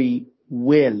 free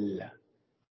will.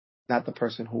 Not the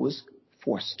person who is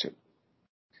forced to.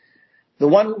 The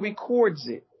one who records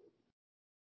it.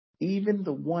 Even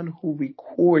the one who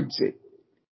records it.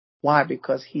 Why?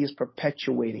 Because he is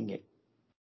perpetuating it.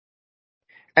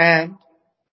 And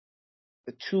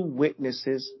the two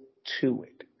witnesses to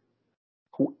it.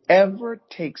 Whoever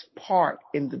takes part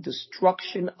in the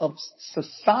destruction of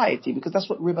society, because that's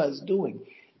what riba is doing.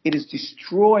 It is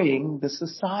destroying the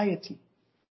society.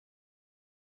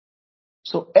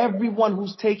 So everyone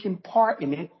who's taking part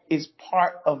in it is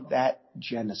part of that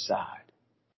genocide,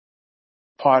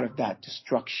 part of that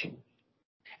destruction.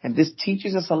 And this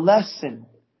teaches us a lesson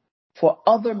for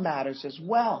other matters as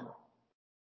well.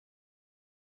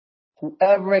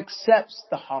 Whoever accepts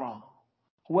the haram,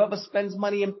 whoever spends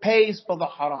money and pays for the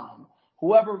haram,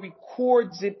 whoever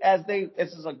records it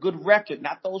this is a good record,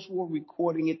 not those who are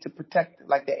recording it to protect it,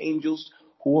 like the angels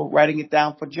who are writing it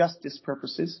down for justice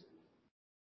purposes.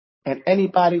 And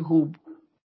anybody who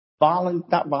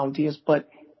not volunteers, but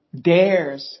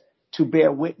dares to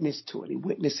bear witness to it and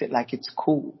witness it like it's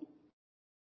cool.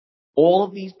 All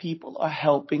of these people are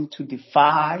helping to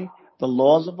defy the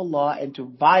laws of Allah and to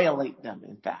violate them,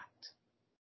 in fact.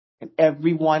 And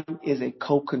everyone is a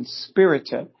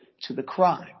co-conspirator to the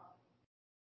crime.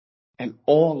 And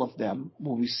all of them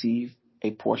will receive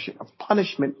a portion of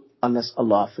punishment unless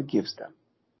Allah forgives them.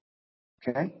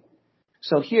 Okay?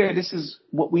 So here, this is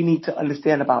what we need to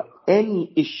understand about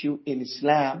any issue in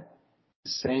Islam.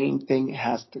 The same thing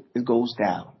it goes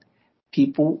down.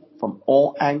 People from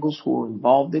all angles who are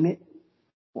involved in it,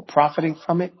 who are profiting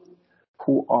from it,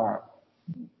 who are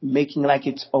making like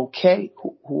it's okay,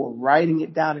 who are writing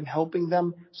it down and helping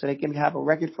them so they can have a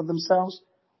record for themselves,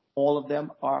 all of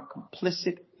them are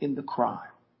complicit in the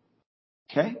crime.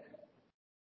 Okay?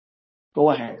 Go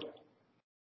ahead.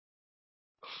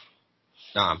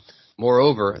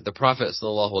 Moreover, the Prophet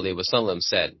ﷺ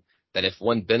said that if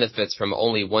one benefits from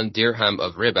only 1 dirham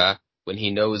of riba when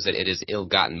he knows that it is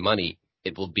ill-gotten money,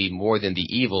 it will be more than the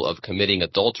evil of committing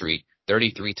adultery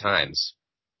 33 times.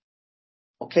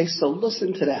 Okay, so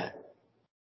listen to that.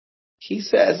 He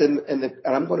says, and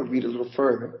I'm going to read a little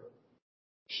further.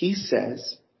 He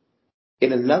says,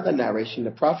 in another narration,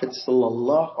 the Prophet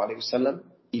ﷺ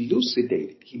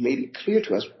elucidated. He made it clear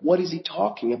to us, what is he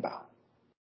talking about?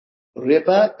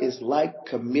 Riba is like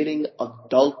committing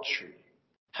adultery,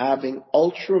 having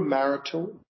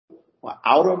ultramarital or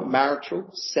outer marital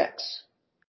sex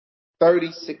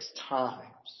 36 times.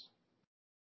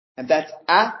 And that's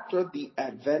after the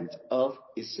advent of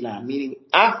Islam, meaning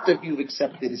after you've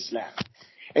accepted Islam.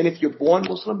 And if you're born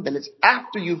Muslim, then it's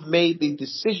after you've made the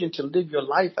decision to live your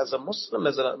life as a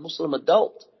Muslim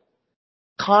adult,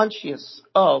 conscious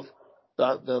of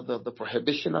the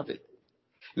prohibition of it.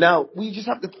 Now, we just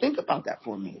have to think about that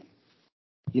for a minute.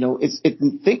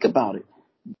 Think about it.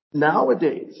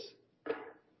 Nowadays,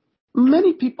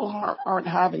 many people aren't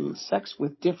having sex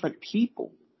with different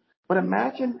people. But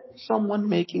imagine someone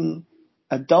making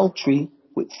adultery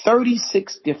with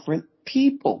 36 different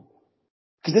people.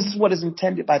 Because this is what is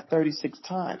intended by 36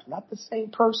 times. Not the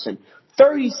same person.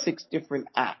 36 different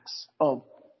acts of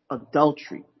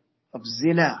adultery, of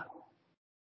zina.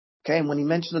 Okay, and when he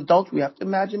mentions adultery, we have to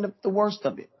imagine the worst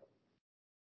of it.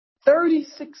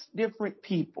 36 different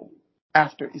people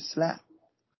after Islam.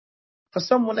 For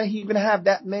someone to even have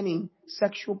that many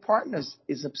sexual partners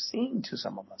is obscene to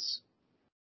some of us.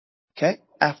 Okay,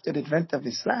 after the advent of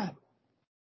Islam.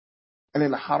 And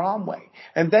in a haram way.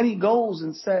 And then he goes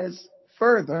and says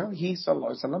further,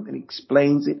 and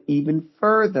explains it even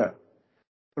further.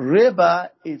 Riba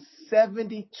is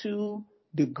 72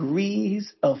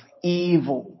 degrees of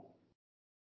evil.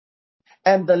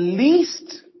 And the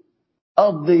least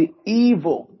of the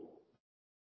evil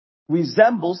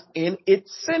resembles in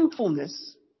its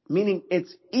sinfulness, meaning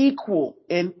it's equal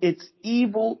in its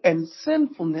evil and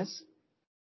sinfulness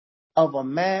of a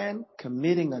man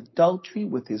committing adultery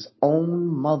with his own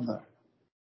mother.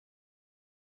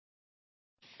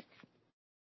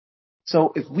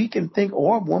 So if we can think,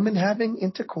 or a woman having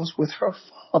intercourse with her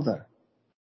father.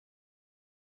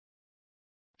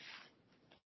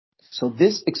 So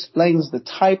this explains the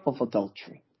type of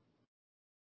adultery.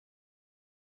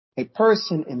 A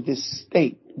person in this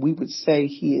state, we would say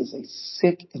he is a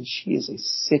sick and she is a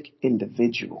sick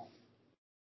individual.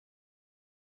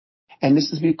 And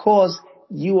this is because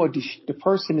the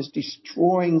person is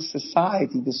destroying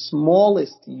society. The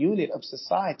smallest unit of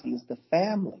society is the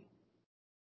family.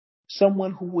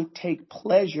 Someone who would take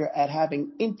pleasure at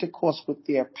having intercourse with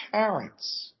their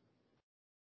parents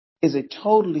is a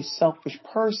totally selfish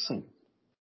person.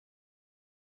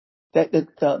 That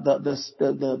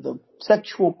the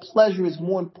sexual pleasure is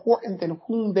more important than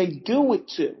whom they do it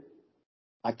to.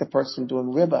 Like the person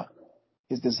doing riba.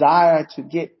 His desire to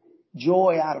get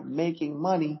joy out of making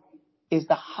money is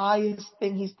the highest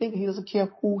thing he's thinking. He doesn't care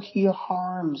who he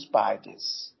harms by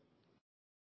this.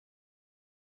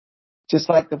 Just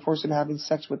like the person having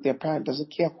sex with their parent doesn't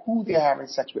care who they're having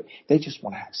sex with. They just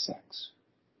want to have sex.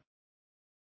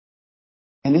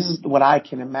 And this is what I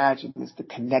can imagine is the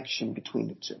connection between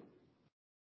the two.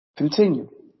 Continue.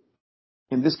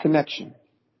 In this connection.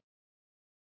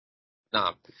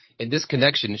 In this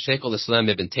connection, Shaykh al-Islam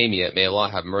ibn Taymiyyah, may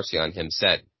Allah have mercy on him,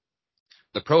 said,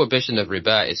 the prohibition of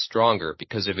riba is stronger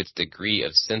because of its degree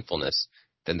of sinfulness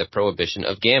than the prohibition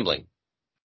of gambling.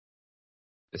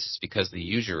 This is because the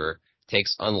usurer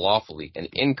takes unlawfully an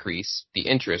increase the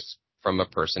interest from a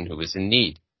person who is in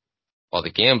need, while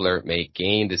the gambler may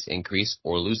gain this increase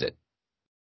or lose it.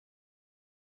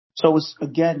 So it's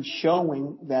again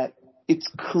showing that it's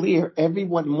clear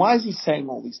everyone. Why is he saying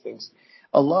all these things?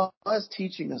 Allah is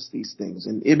teaching us these things.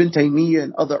 And Ibn Taymiyyah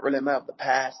and other ulama of the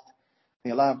past,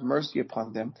 may Allah have mercy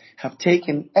upon them, have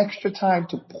taken extra time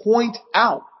to point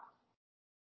out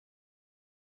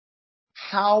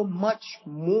how much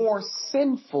more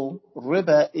sinful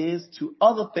riba is to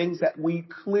other things that we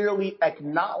clearly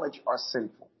acknowledge are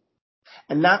sinful.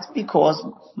 And that's because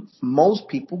most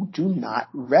people do not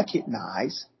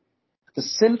recognize the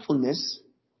sinfulness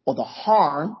or the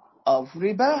harm of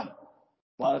riba.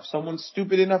 Well, if someone's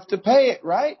stupid enough to pay it,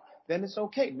 right, then it's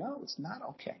okay. No, it's not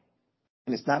okay.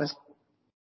 And it's not as,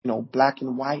 black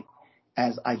and white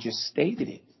as I just stated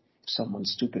it.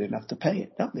 someone's stupid enough to pay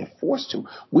it. No, they're forced to.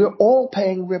 We're all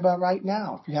paying riba right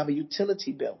now. If you have a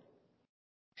utility bill,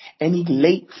 any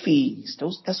late fees,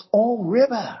 that's all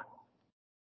riba.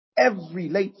 Every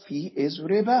late fee is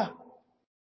riba.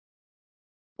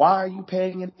 Why are you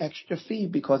paying an extra fee?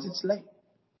 Because it's late.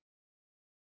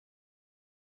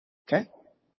 Okay?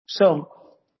 So,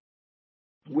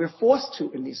 we're forced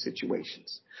to in these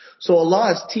situations. So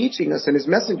Allah is teaching us, and His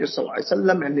Messenger Sallallahu Alaihi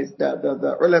Wasallam and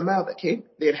the ulama that came,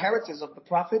 the inheritors of the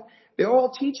Prophet, they're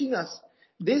all teaching us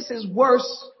this is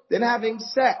worse than having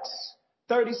sex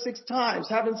 36 times,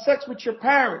 having sex with your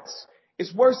parents.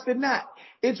 It's worse than that.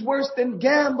 It's worse than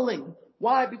gambling.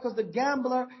 Why? Because the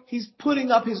gambler, he's putting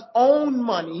up his own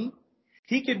money.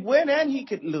 He could win and he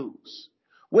could lose.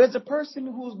 Whereas a person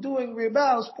who's doing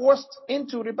riba, is forced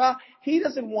into riba, he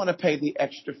doesn't want to pay the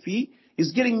extra fee.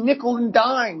 He's getting nickel and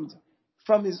dimed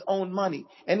from his own money.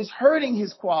 And it's hurting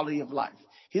his quality of life.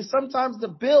 Sometimes the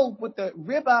bill with the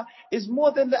riba is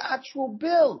more than the actual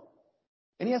bill.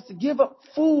 And he has to give up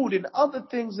food and other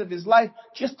things of his life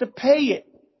just to pay it.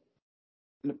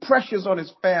 And the pressures on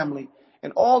his family.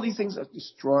 And all these things are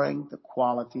destroying the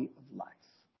quality of life.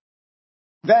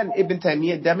 Then Ibn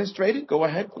Taymiyyah demonstrated, go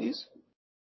ahead please.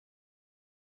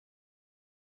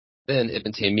 Then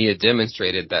Ibn Taymiyyah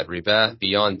demonstrated that riba,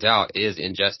 beyond doubt, is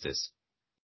injustice.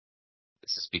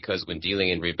 This is because when dealing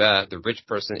in riba, the rich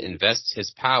person invests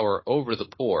his power over the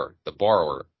poor, the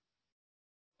borrower.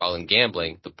 While in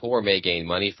gambling, the poor may gain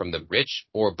money from the rich,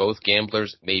 or both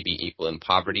gamblers may be equal in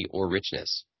poverty or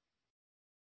richness.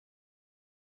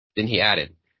 Then he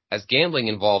added, as gambling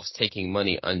involves taking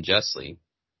money unjustly,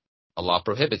 Allah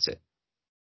prohibits it.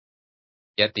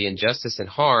 Yet the injustice and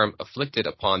harm afflicted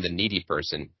upon the needy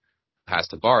person who has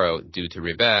to borrow due to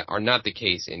riba are not the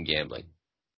case in gambling.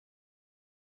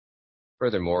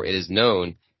 Furthermore, it is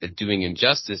known that doing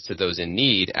injustice to those in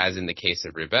need, as in the case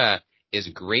of riba, is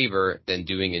graver than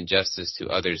doing injustice to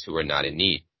others who are not in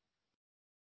need.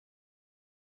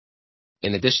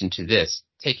 In addition to this,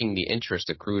 taking the interest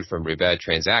accrued from riba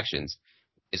transactions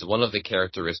is one of the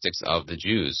characteristics of the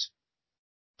Jews,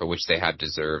 for which they have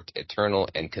deserved eternal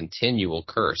and continual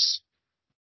curse.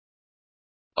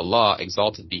 Allah,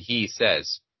 exalted be He,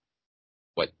 says,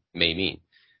 what may mean,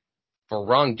 for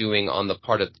wrongdoing on the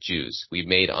part of the Jews, we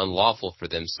made unlawful for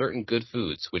them certain good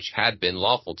foods which had been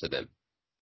lawful to them,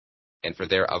 and for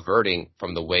their averting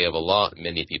from the way of Allah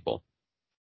many people,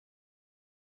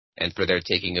 and for their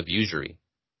taking of usury,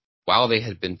 while they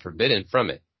had been forbidden from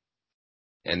it,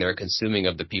 and their consuming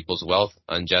of the people's wealth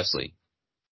unjustly.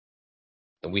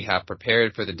 And we have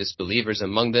prepared for the disbelievers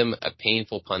among them a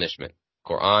painful punishment.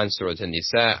 Quran, Surah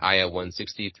An-Nisa, Ayah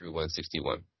 160 through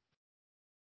 161.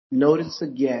 Notice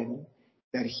again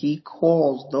that He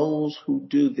calls those who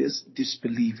do this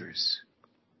disbelievers.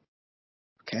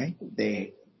 Okay?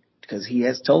 Because He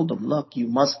has told them, look, you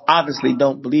must obviously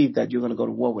don't believe that you're going to go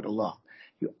to war with Allah.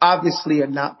 You obviously are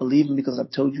not believing because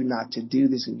I've told you not to do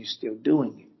this and you're still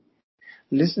doing it.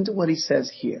 Listen to what He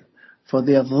says here. For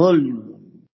their dhulm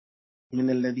min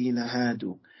alladhina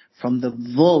hadu. From the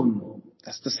dhulm.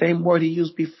 That's the same word He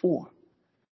used before.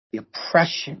 The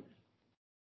oppression.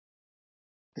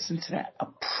 Listen to that.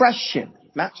 Oppression.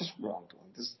 Not just wrongdoing.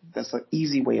 That's an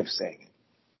easy way of saying it.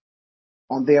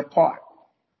 On their part.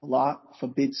 Allah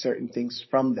forbids certain things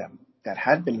from them that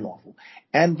had been lawful.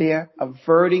 And they're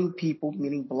averting people,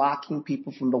 meaning blocking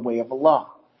people from the way of Allah.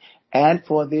 And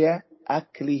for their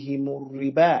aklihimur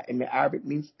riba. In the Arabic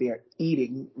means they're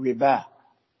eating riba.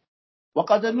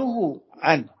 وَقَدَنُهُ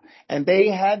عَنْهُ. And they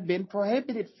had been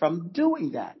prohibited from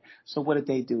doing that. So what did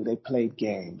they do? They played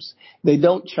games. They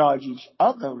don't charge each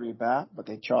other riba, but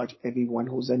they charge everyone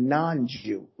who's a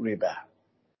non-Jew riba.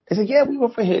 They say, yeah, we were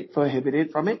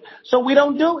prohibited from it, so we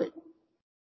don't do it.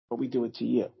 But we do it to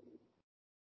you.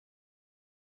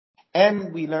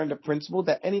 And we learned a principle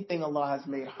that anything Allah has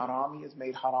made haram, He has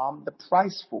made haram the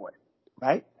price for it.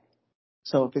 Right?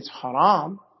 So if it's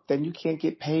haram, then you can't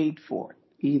get paid for it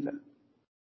either.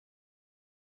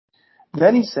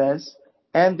 Then He says,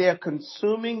 and they're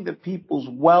consuming the people's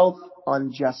wealth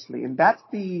unjustly. And that's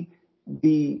the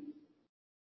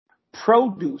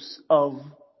produce of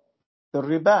the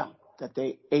riba, that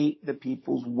they ate the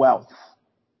people's wealth.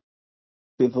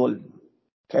 Bidhulm.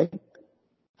 Okay?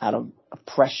 Out of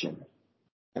oppression.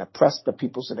 And oppressed the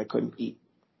people so they couldn't eat.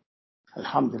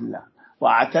 Alhamdulillah.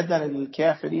 وَأَعْتَدْنَا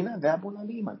لِلْكَافِرِينَ عَذَابٌ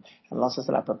أَلِيمًا. And Allah says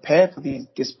that I prepared for these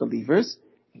disbelievers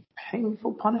a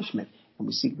painful punishment. And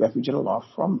we seek refuge in Allah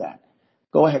from that.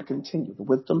 Go ahead, continue. The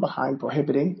wisdom behind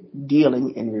prohibiting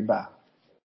dealing in riba.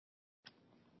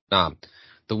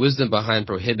 The wisdom behind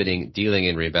prohibiting dealing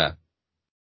in riba.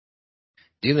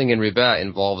 Dealing in riba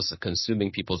involves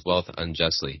consuming people's wealth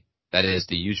unjustly. That is,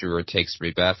 the usurer takes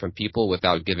riba from people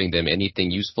without giving them anything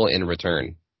useful in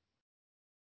return.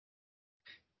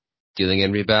 Dealing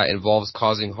in riba involves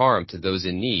causing harm to those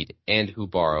in need and who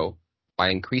borrow by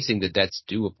increasing the debts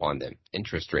due upon them,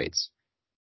 interest rates,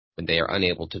 when they are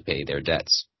unable to pay their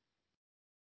debts.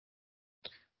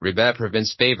 Riba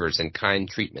prevents favors and kind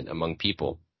treatment among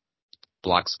people,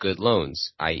 blocks good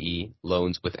loans, i.e.,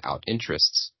 loans without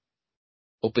interests,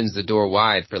 opens the door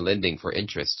wide for lending for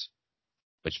interest,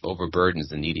 which overburdens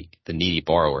the needy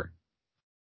borrower.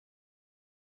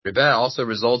 Riba also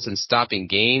results in stopping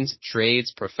gains,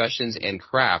 trades, professions, and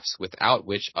crafts without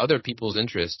which other people's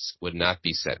interests would not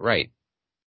be set right.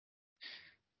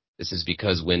 This is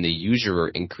because when the usurer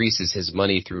increases his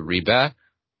money through riba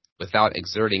without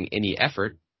exerting any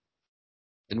effort,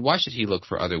 then why should he look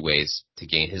for other ways to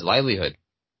gain his livelihood?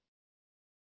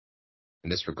 In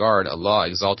this regard, Allah,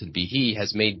 exalted be He,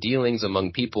 has made dealings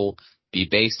among people be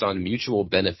based on mutual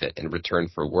benefit in return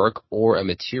for work or a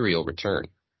material return.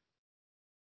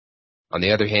 On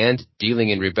the other hand, dealing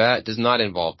in riba does not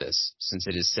involve this, since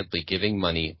it is simply giving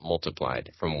money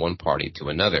multiplied from one party to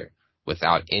another,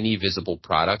 without any visible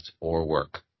product or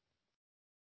work.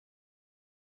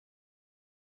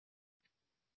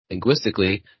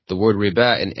 Linguistically, the word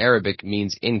riba in Arabic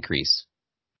means increase,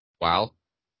 while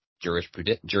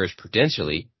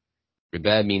jurisprudentially,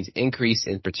 riba means increase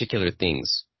in particular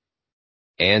things,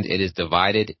 and it is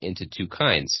divided into two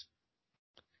kinds.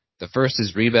 The first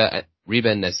is riba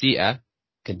nasi'a,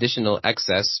 conditional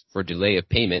excess for delay of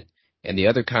payment, and the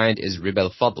other kind is riba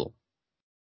al-fadl,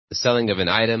 the selling of an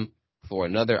item for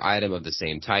another item of the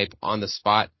same type on the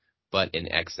spot, but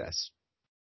in excess.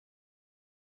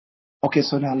 Okay,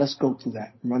 so now let's go through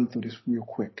that. Run through this real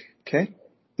quick. Okay?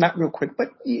 Not real quick, but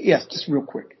yes, just real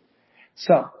quick.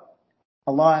 So,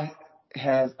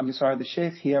 the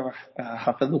Shaykh here,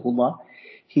 Hafidhullah,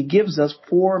 he gives us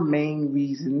four main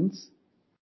reasons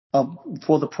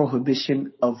for the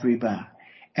prohibition of riba.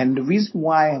 And the reason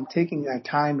why I'm taking our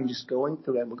time and just going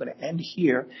through that, we're going to end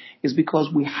here, is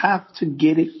because we have to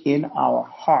get it in our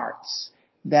hearts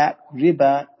that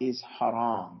riba is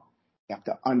haram. You have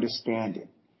to understand it.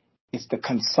 It's the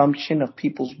consumption of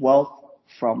people's wealth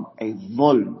from a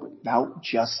dhulm, without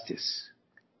justice.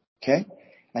 Okay?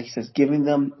 Like he says, giving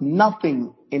them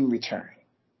nothing in return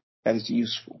that is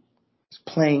useful. It's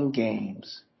playing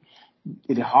games.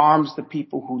 It harms the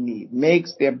people who need,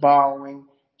 makes their borrowing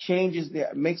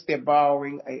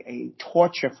a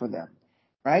torture for them,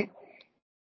 right?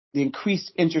 The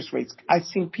increased interest rates. I've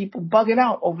seen people bugging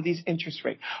out over these interest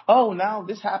rates. Oh, now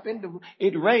this happened.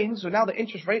 It rained, so now the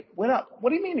interest rate went up.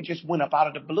 What do you mean it just went up out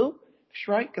of the blue? That's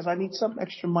right, because I need some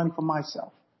extra money for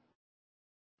myself.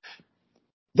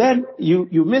 Then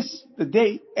you miss the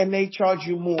date and they charge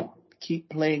you more. Keep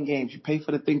playing games. You pay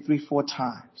for the thing 3-4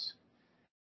 times.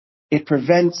 It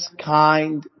prevents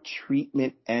kind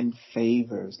treatment and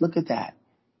favors. Look at that.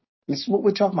 This is what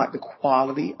we're talking about, the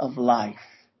quality of life.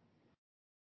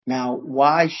 Now,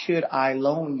 why should I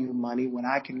loan you money when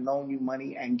I can loan you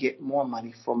money and get more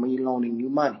money for me loaning you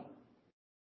money?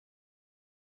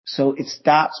 So it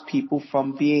stops people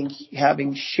from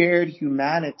having shared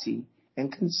humanity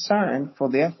and concern for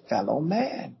their fellow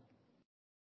man.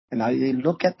 And now they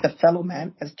look at the fellow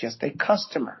man as just a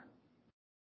customer,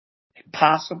 a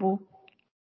possible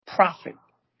profit.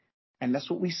 And that's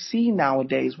what we see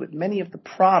nowadays with many of the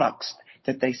products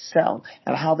that they sell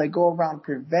and how they go around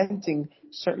preventing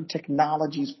certain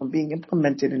technologies from being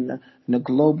implemented in a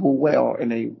global way or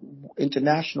in a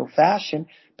international fashion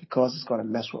because it's going to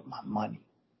mess with my money.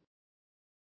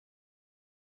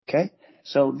 Okay?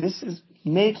 So this is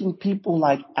making people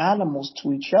like animals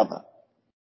to each other.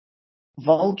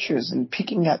 Vultures, and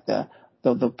picking at the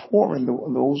poor and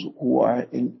those who are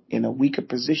in a weaker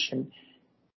position,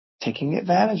 taking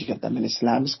advantage of them. And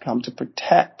Islam has come to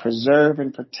protect, preserve,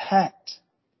 and protect.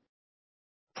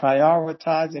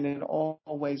 Prioritize and in all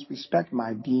ways respect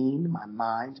my deen, my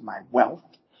mind, my wealth,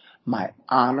 my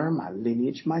honor, my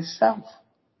lineage, myself.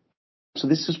 So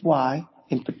this is why,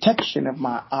 in protection of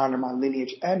my honor, my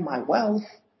lineage, and my wealth,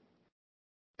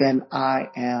 then I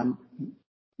am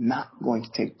not going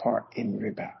to take part in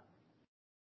riba.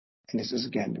 And this is,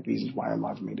 again, the reasons why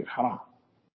Allah made it haram.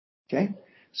 Okay?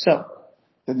 So,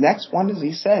 the next one, as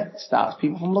he said, stops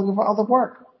people from looking for other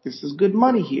work. This is good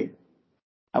money here.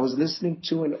 I was listening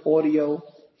to an audio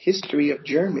history of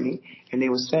Germany, and they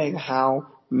were saying how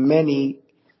many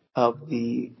of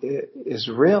the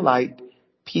Israelite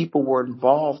people were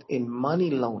involved in money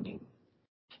loaning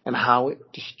and how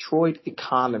it destroyed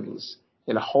economies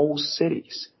in whole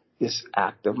cities, this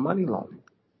act of money loaning.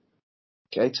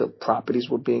 Okay, so properties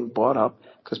were being bought up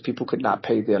because people could not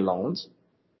pay their loans,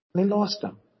 and they lost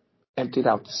them. emptied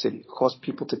out the city, caused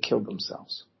people to kill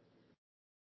themselves.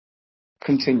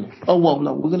 Continue. Oh, well,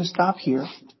 no, we're going to stop here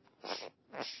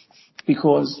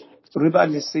because Riba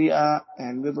al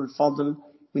and Riba al-Fadl,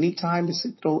 we need time to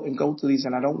sit through and go through these,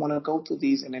 and I don't want to go through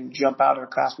these and then jump out of the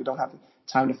class. We don't have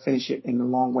time to finish it in a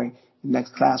long way. The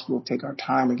next class, we'll take our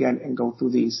time again and go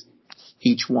through these,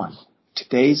 each one.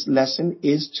 Today's lesson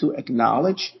is to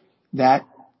acknowledge that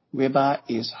riba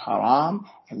is haram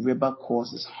and riba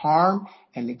causes harm,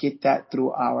 and to get that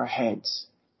through our heads,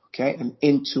 okay, and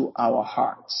into our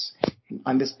hearts. And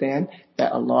understand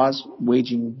that Allah is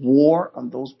waging war on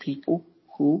those people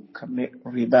who commit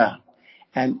riba.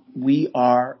 And we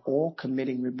are all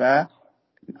committing riba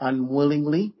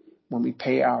unwillingly when we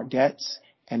pay our debts,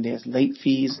 and there's late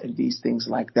fees and these things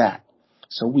like that.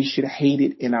 So we should hate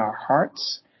it in our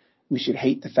hearts. We should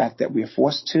hate the fact that we are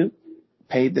forced to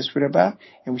pay this riba,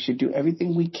 and we should do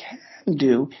everything we can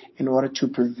do in order to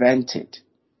prevent it.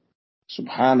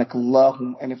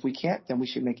 Subhanakallahum. And if we can't, then we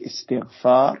should make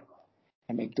istighfar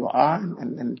and make dua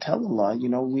and tell Allah,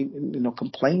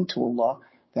 complain to Allah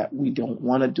that we don't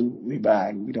want to do riba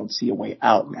and we don't see a way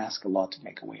out, and ask Allah to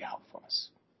make a way out for us.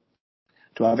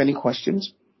 Do I have any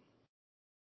questions?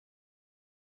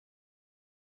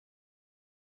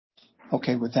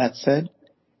 Okay, with that said,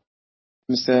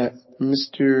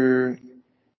 Mr.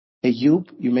 Ayub,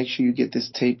 you make sure you get this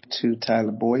tape to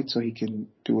Tyler Boyd so he can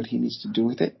do what he needs to do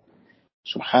with it.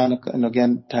 Subhanaka, and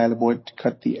again, Tyler Boyd,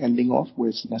 cut the ending off where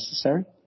it's necessary.